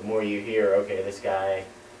more you hear, okay, this guy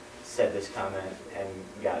said this comment and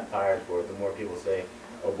got fired for it, the more people say,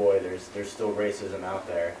 oh boy, there's still racism out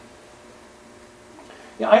there.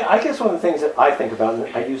 Yeah, I guess one of the things that I think about,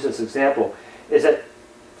 and I use this example, is that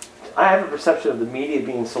I have a perception of the media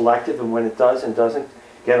being selective and when it does and doesn't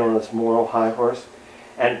get on its moral high horse.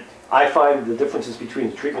 And I find the differences between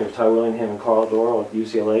the treatment of Ty Willingham and Carl Doral at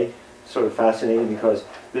UCLA sort of fascinating because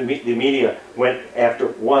the media went after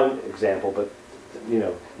one example but,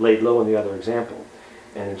 laid low on the other example.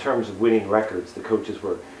 And in terms of winning records, the coaches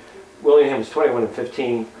were, Willingham was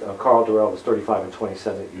 21-15, Carl Doral was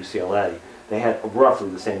 35-27 at UCLA. They had roughly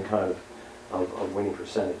the same kind of winning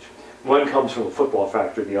percentage. One comes from a football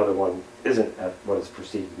factory, the other one isn't at what is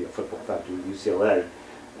perceived to be a football factory at UCLA.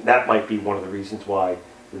 That might be one of the reasons why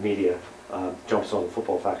the media jumps on the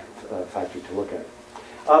football factory to look at it.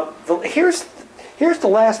 Here's the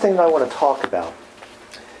last thing I want to talk about.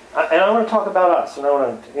 And I want to talk about us, and I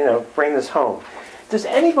want to, bring this home. Does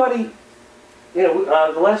anybody,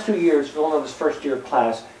 the last 2 years, Villanova's first-year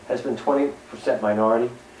class has been 20% minority,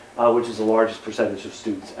 which is the largest percentage of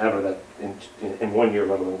students ever that in 1 year,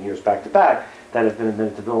 let alone years back-to-back, that have been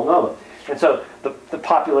admitted to Villanova. And so the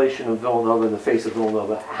population of Villanova and the face of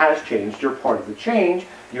Villanova has changed. You're part of the change.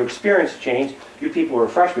 You experienced change. You people who are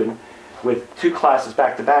freshmen with 2 classes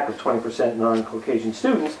back-to-back with 20% non-Caucasian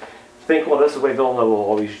students think, well, this is the way Villanova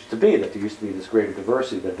always used to be, that there used to be this greater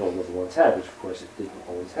diversity that Villanova once had, which of course it didn't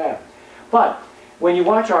always have. But when you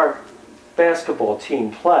watch our basketball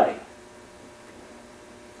team play,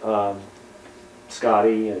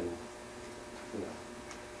 Scotty and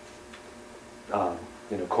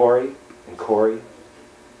Corey and Corey,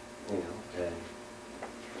 and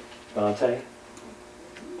Dante,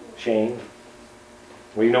 Shane.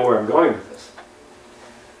 Well, you know where I'm going with this.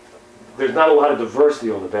 There's not a lot of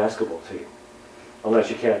diversity on the basketball team, unless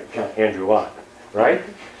you can't count Andrew Watt, right?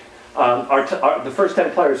 the first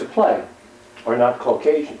 10 players who play are not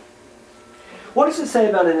Caucasian. What does it say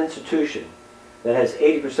about an institution that has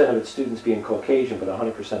 80% of its students being Caucasian, but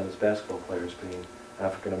 100% of its basketball players being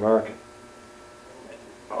African American?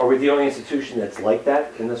 Are we the only institution that's like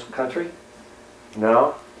that in this country?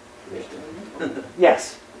 No?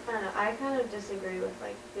 Yes. I don't know, I kind of disagree with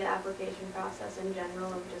like the application process in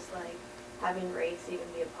general of just like having race even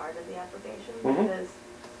be a part of the application, because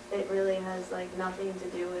it really has like nothing to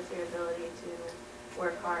do with your ability to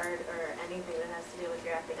work hard or anything that has to do with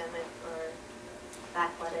your academic or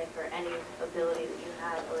athletic or any ability that you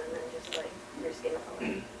have other than just like your skin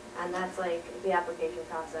color. And that's like the application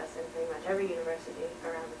process in pretty much every university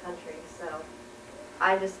around the country. So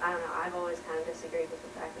I don't know, I've always kind of disagreed with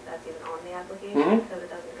the fact that that's even on the application, because it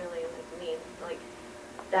doesn't really like mean, like,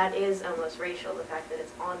 that is almost racial, the fact that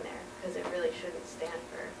it's on there, because it really shouldn't stand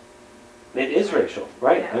for. It is racial,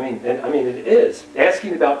 right? Yeah. I mean, it is.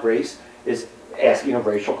 Asking about race is asking a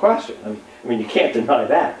racial question. I mean, you can't deny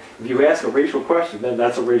that. If you ask a racial question, then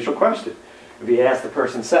that's a racial question. If you ask the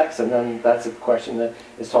person's sex, and then that's a question that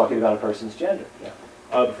is talking about a person's gender. Yeah.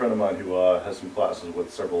 I have a friend of mine who has some classes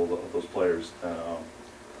with several of those players, and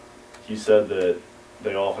he said that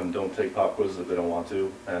they often don't take pop quizzes if they don't want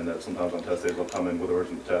to, and that sometimes on test days they'll come in with a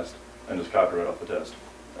version of the test and just copy right off the test,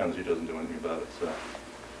 and he doesn't do anything about it. So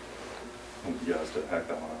I want you guys to hack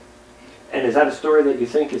that one out. And is that a story that you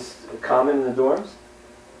think is common in the dorms?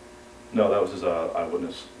 No, that was his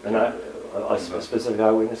eyewitness. A specific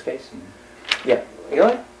eyewitness case? Yeah.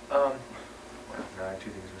 Eli? No, I have two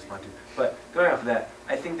things to respond to. But going off of that,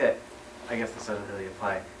 I think that, I guess this doesn't really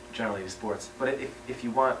apply generally to sports, but if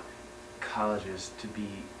you want colleges to be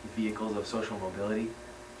vehicles of social mobility,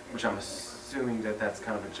 which I'm assuming that that's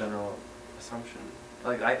kind of a general assumption.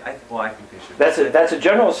 Like, I think they should. That's a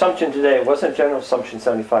general assumption today. It wasn't a general assumption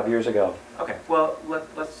 75 years ago. Okay, well,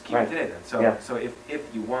 let's keep it today then. So, yeah. So if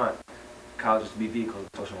you want colleges to be vehicles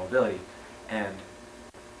of social mobility, and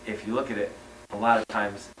if you look at it, a lot of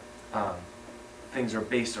times things are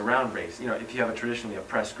based around race. You know, if you have a traditionally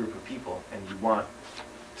oppressed group of people and you want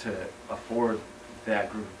to afford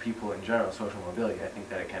that group of people in general social mobility, I think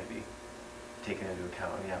that it can be taken into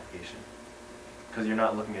account in the application. Because you're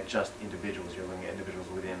not looking at just individuals, you're looking at individuals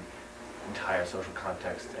within entire social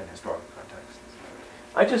context and historical context.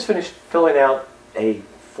 I just finished filling out a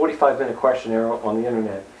 45-minute questionnaire on the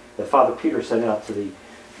internet that Father Peter sent out to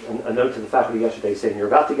a note to the faculty yesterday saying you're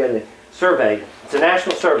about to get a survey. It's a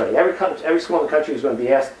national survey. Every school in the country is going to be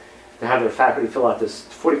asked to have their faculty fill out this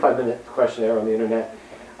 45-minute questionnaire on the internet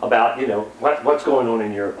about, you know, what's going on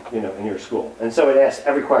in your, in your school. And so it asks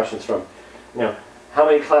every question from, how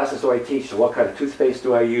many classes do I teach, to what kind of toothpaste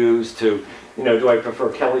do I use, to, do I prefer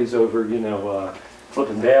Kelly's over,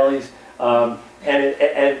 Flippin' Bailey's. But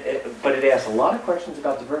it asks a lot of questions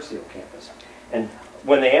about diversity on campus. And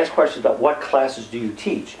when they ask questions about what classes do you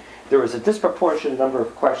teach, there was a disproportionate number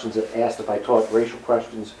of questions that asked if I taught racial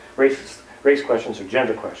questions, race questions or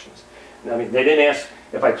gender questions. I mean, they didn't ask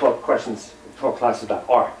if I taught classes about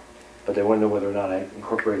art, but they wanted to know whether or not I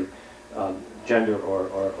incorporated gender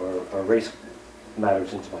or race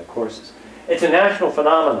matters into my courses. It's a national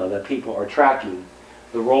phenomenon that people are tracking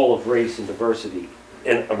the role of race and diversity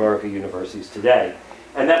in American universities today,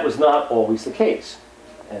 and that was not always the case.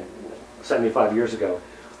 And 75 years ago,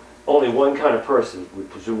 only one kind of person would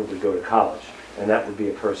presumably go to college, and that would be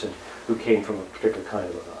a person who came from a particular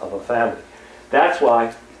kind of a family. That's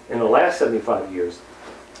why, in the last 75 years,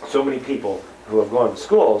 so many people who have gone to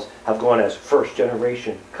schools have gone as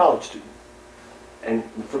first-generation college students. And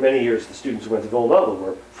for many years, the students who went to Villanova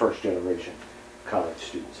were first-generation college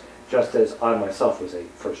students, just as I myself was a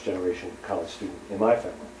first-generation college student in my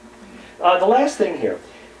family. The last thing here,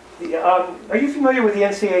 are you familiar with the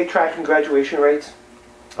NCAA tracking graduation rates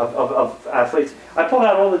of athletes? I pulled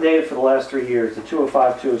out all the data for the last 3 years, the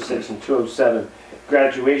 205, 206, and 207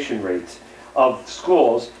 graduation rates of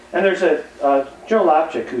schools. And there's Joe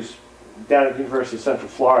Lapchick, who's down at the University of Central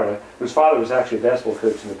Florida, whose father was actually a basketball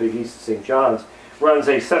coach in the Big East at St. John's, runs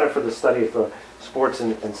a Center for the Study of Sports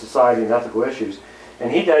and Society and Ethical Issues.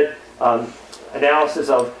 And he did analysis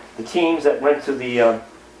of the teams that went to the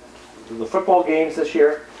football games this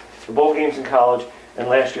year, the bowl games in college, and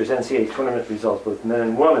last year's NCAA tournament results, both men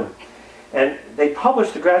and women. And they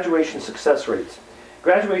published the graduation success rates.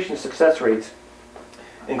 Graduation success rates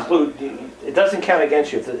include, it doesn't count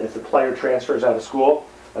against you if the player transfers out of school,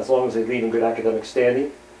 as long as they leave in good academic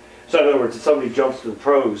standing. So in other words, if somebody jumps to the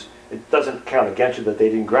pros, it doesn't count against you that they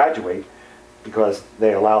didn't graduate, because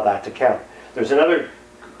they allow that to count. There's another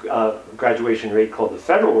graduation rate called the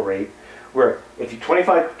federal rate, where if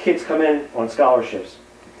 25 kids come in on scholarships,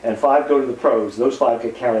 and 5 go to the pros, those 5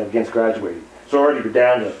 get counted against graduating. So already you're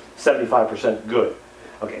down to 75% good.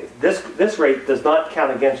 Okay, this rate does not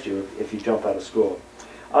count against you if you jump out of school.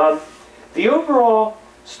 The overall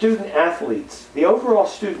student athletes, the overall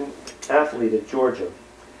student athlete at Georgia,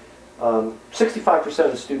 65%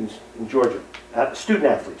 of the students in Georgia, student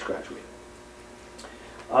athletes graduate.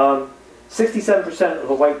 67% of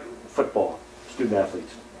the white football student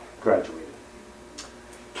athletes graduated.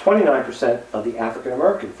 29% of the African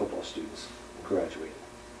American football students graduated.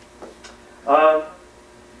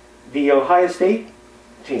 The Ohio State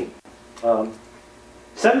team,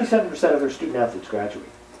 77% of their student athletes graduate.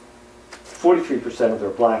 43% of their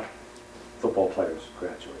black football players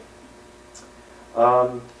graduate.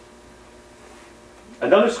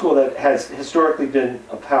 Another school that has historically been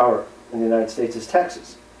a power in the United States is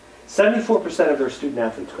Texas. 74% of their student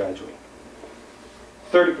athletes graduate.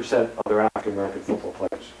 30% of their African American football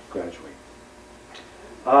players graduate.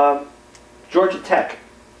 Georgia Tech,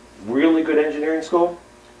 really good engineering school.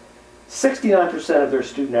 69% of their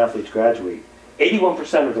student athletes graduate.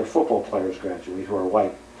 81% of their football players graduate who are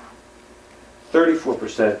white.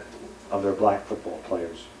 34% of their black football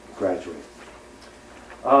players graduate.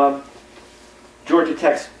 Georgia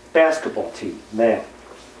Tech's basketball team, male.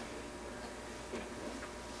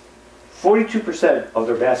 42% of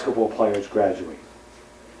their basketball players graduate.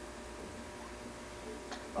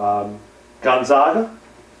 Gonzaga,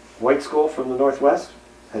 white school from the Northwest,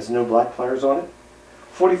 has no black players on it.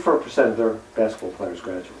 44% of their basketball players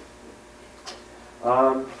graduate.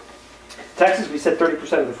 Texas, we said 30% of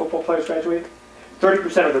their football players graduate.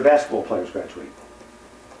 30% of their basketball players graduate.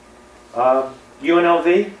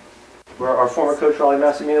 UNLV, where our former coach Raleigh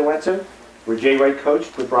Massimino went to, where Jay Wright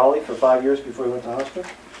coached with Raleigh for 5 years before he went to Hofstra.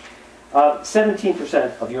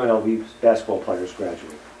 17% of UNLV's basketball players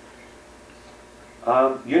graduate.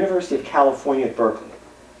 University of California at Berkeley.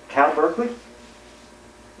 Cal Berkeley,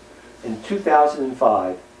 in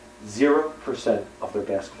 2005, 0% of their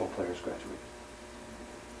basketball players graduated.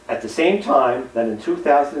 At the same time that in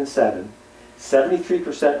 2007,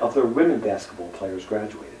 73% of their women basketball players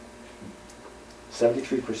graduated.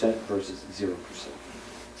 73% versus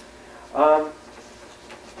 0%.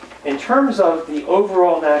 In terms of the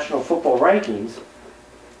overall national football rankings,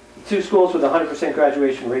 the 2 schools with 100%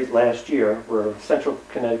 graduation rate last year were Central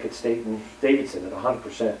Connecticut State and Davidson at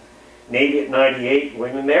 100%. Navy at 98,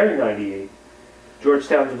 William & Mary 98,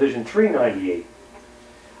 Georgetown Division III 98.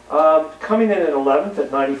 Coming in at 11th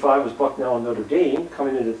at 95 was Bucknell and Notre Dame.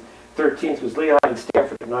 Coming in at 13th was Lehigh and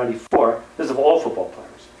Stanford at 94. This is of all football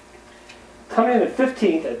players. Coming in at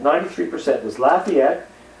 15th at 93% was Lafayette,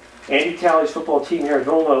 Andy Talley's football team here at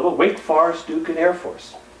Villanova, Wake Forest, Duke, and Air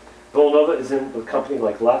Force. Villanova is in a company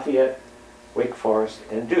like Lafayette, Wake Forest,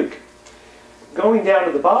 and Duke. Going down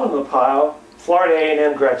to the bottom of the pile, Florida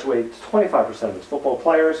A&M graduated 25% of its football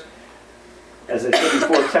players. As I said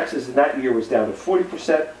before, Texas in that year was down to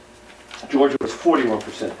 40%. Georgia was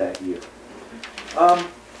 41% that year.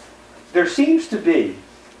 There seems to be,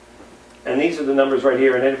 and these are the numbers right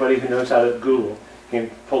here, and anybody who knows how to Google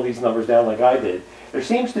can pull these numbers down like I did. There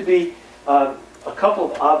seems to be a couple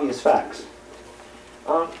of obvious facts.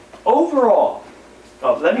 Overall,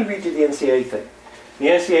 let me read you the NCAA thing. The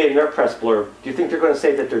NCAA in their press blurb, do you think they're going to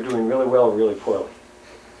say that they're doing really well or really poorly?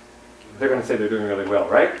 They're going to say they're doing really well,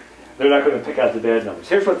 right? They're not going to pick out the bad numbers.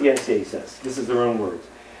 Here's what the NCAA says. This is their own words.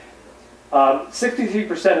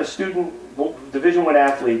 63% of student Division I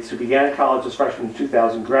athletes who began college as freshmen in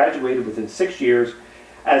 2000 graduated within 6 years,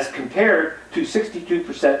 as compared to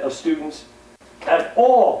 62% of students at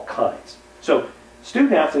all kinds. So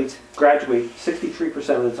student athletes graduate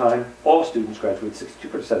 63% of the time. All students graduate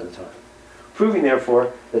 62% of the time. Proving,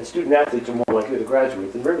 therefore, that student athletes are more likely to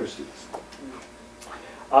graduate than regular students.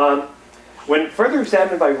 When further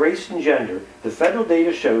examined by race and gender, the federal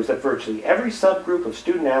data shows that virtually every subgroup of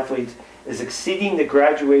student athletes is exceeding the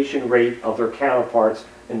graduation rate of their counterparts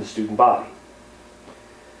in the student body.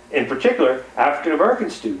 In particular, African American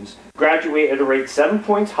students graduate at a rate 7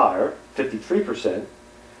 points higher, 53%,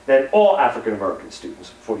 than all African American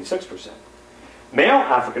students, 46%. Male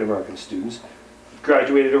African American students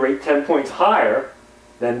graduate at a rate 10 points higher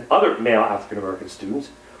than other male African American students,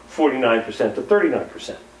 49% to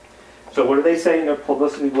 39%. So what do they say in their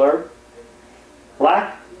publicity blurb?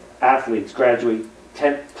 Black athletes graduate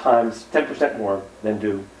 10% more than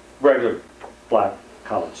do regular black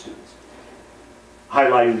college students,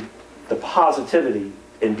 highlighting the positivity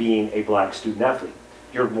in being a black student athlete.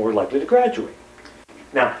 You're more likely to graduate.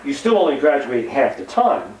 Now, you still only graduate half the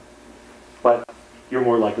time, but you're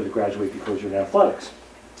more likely to graduate because you're in athletics.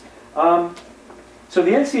 So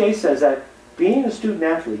the NCAA says that being a student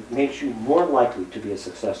athlete makes you more likely to be a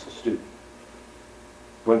successful student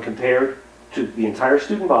when compared to the entire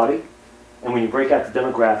student body and when you break out the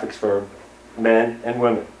demographics for men and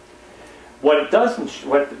women. What it doesn't,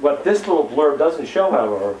 what this little blurb doesn't show,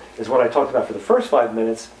 however, is what I talked about for the first 5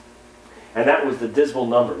 minutes, and that was the dismal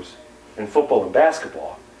numbers in football and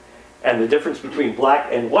basketball, and the difference between black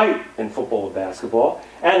and white in football and basketball,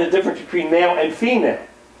 and the difference between male and female.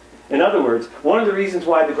 In other words, one of the reasons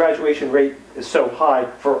why the graduation rate is so high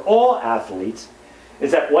for all athletes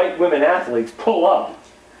is that white women athletes pull up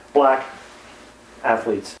black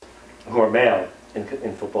athletes who are male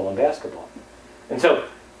in football and basketball. And so,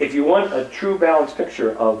 if you want a true balanced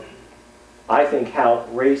picture of, I think, how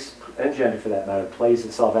race and gender, for that matter, plays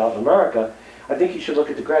itself out in America, I think you should look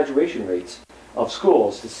at the graduation rates of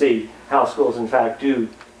schools to see how schools, in fact,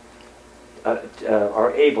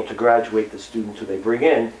 are able to graduate the students who they bring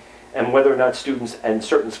in, and whether or not students in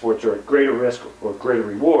certain sports are at greater risk or greater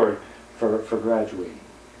reward for graduating.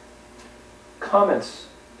 Comments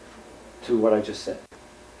to what I just said?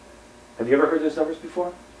 Have you ever heard those numbers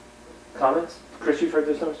before? Comments? Chris, you've heard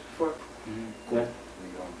those numbers before? Mm-hmm. Yeah.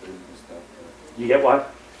 We go through and stuff. You get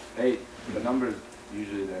what? Hey, the numbers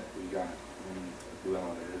usually that we got when we went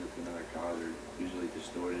on another college are usually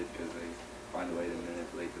distorted because they find a way to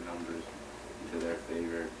manipulate the numbers into their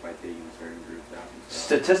favor by taking certain groups out and stuff.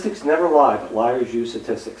 Statistics never lie, but liars use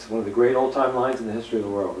statistics. One of the great old-time lines in the history of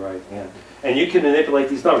the world, right? Yeah. And you can manipulate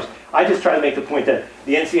these numbers. I just try to make the point that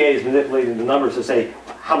the NCAA is manipulating the numbers to say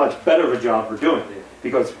how much better of a job we're doing,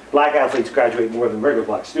 because black athletes graduate more than regular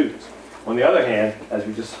black students. On the other hand, as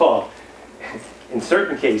we just saw, in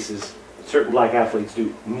certain cases, certain black athletes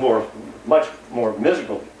do much more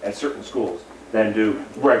miserably at certain schools than do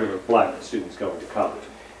regular black students going to college.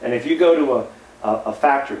 And if you go to a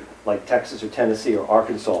factory like Texas or Tennessee or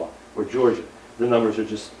Arkansas or Georgia, the numbers are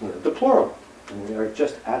just deplorable. I mean, they're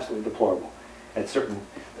just absolutely deplorable at certain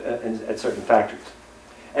factories.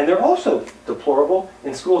 And they're also deplorable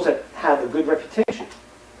in schools that have a good reputation,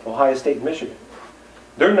 Ohio State and Michigan.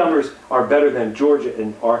 Their numbers are better than Georgia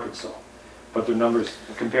and Arkansas, but their numbers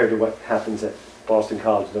compared to what happens at Boston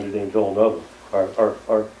College, Notre Dame, Villanova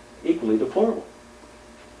are equally deplorable.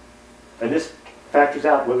 And this factors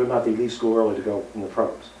out whether or not they leave school early to go in the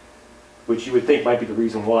pros, which you would think might be the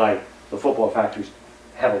reason why the football factories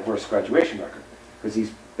have a worse graduation record, because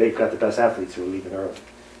they've got the best athletes who are leaving early.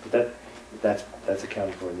 But that's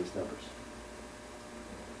accounted for in these numbers.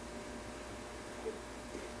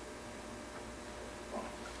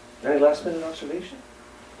 Any last minute observation?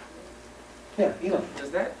 Yeah, Elon.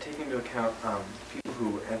 Does that take into account people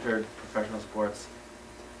who entered professional sports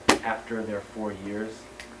after their 4 years?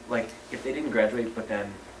 Like, if they didn't graduate, but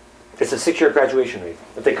then... It's a 6-year graduation rate.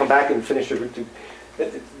 If they come back and finish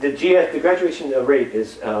the graduation rate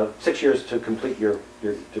is 6 years to complete your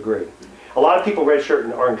degree. A lot of people redshirt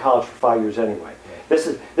and are in college for 5 years anyway. This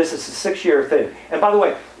is a 6-year thing. And by the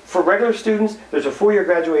way, for regular students, there's a 4-year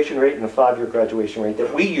graduation rate and a 5-year graduation rate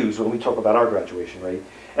that we use when we talk about our graduation rate.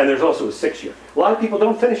 And there's also a 6-year. A lot of people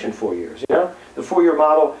don't finish in 4 years, you know? The 4-year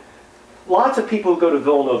model, lots of people who go to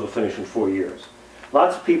Villanova finish in 4 years.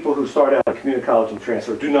 Lots of people who start out at community college and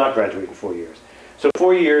transfer do not graduate in 4 years. So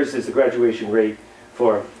 4 years is the graduation rate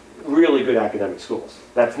for really good academic schools.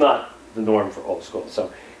 That's not the norm for all schools.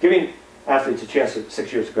 So giving athletes a chance at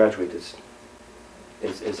 6 years to graduate is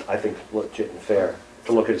I think, legit and fair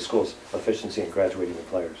to look at a school's efficiency in graduating the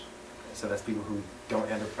players. So that's people who don't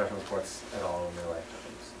enter professional sports at all in their lifetimes.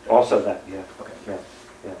 Also that, yeah. Okay.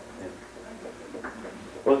 Yeah.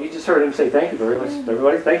 Well, you just heard him say thank you very much,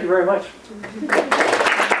 everybody. Thank you very much.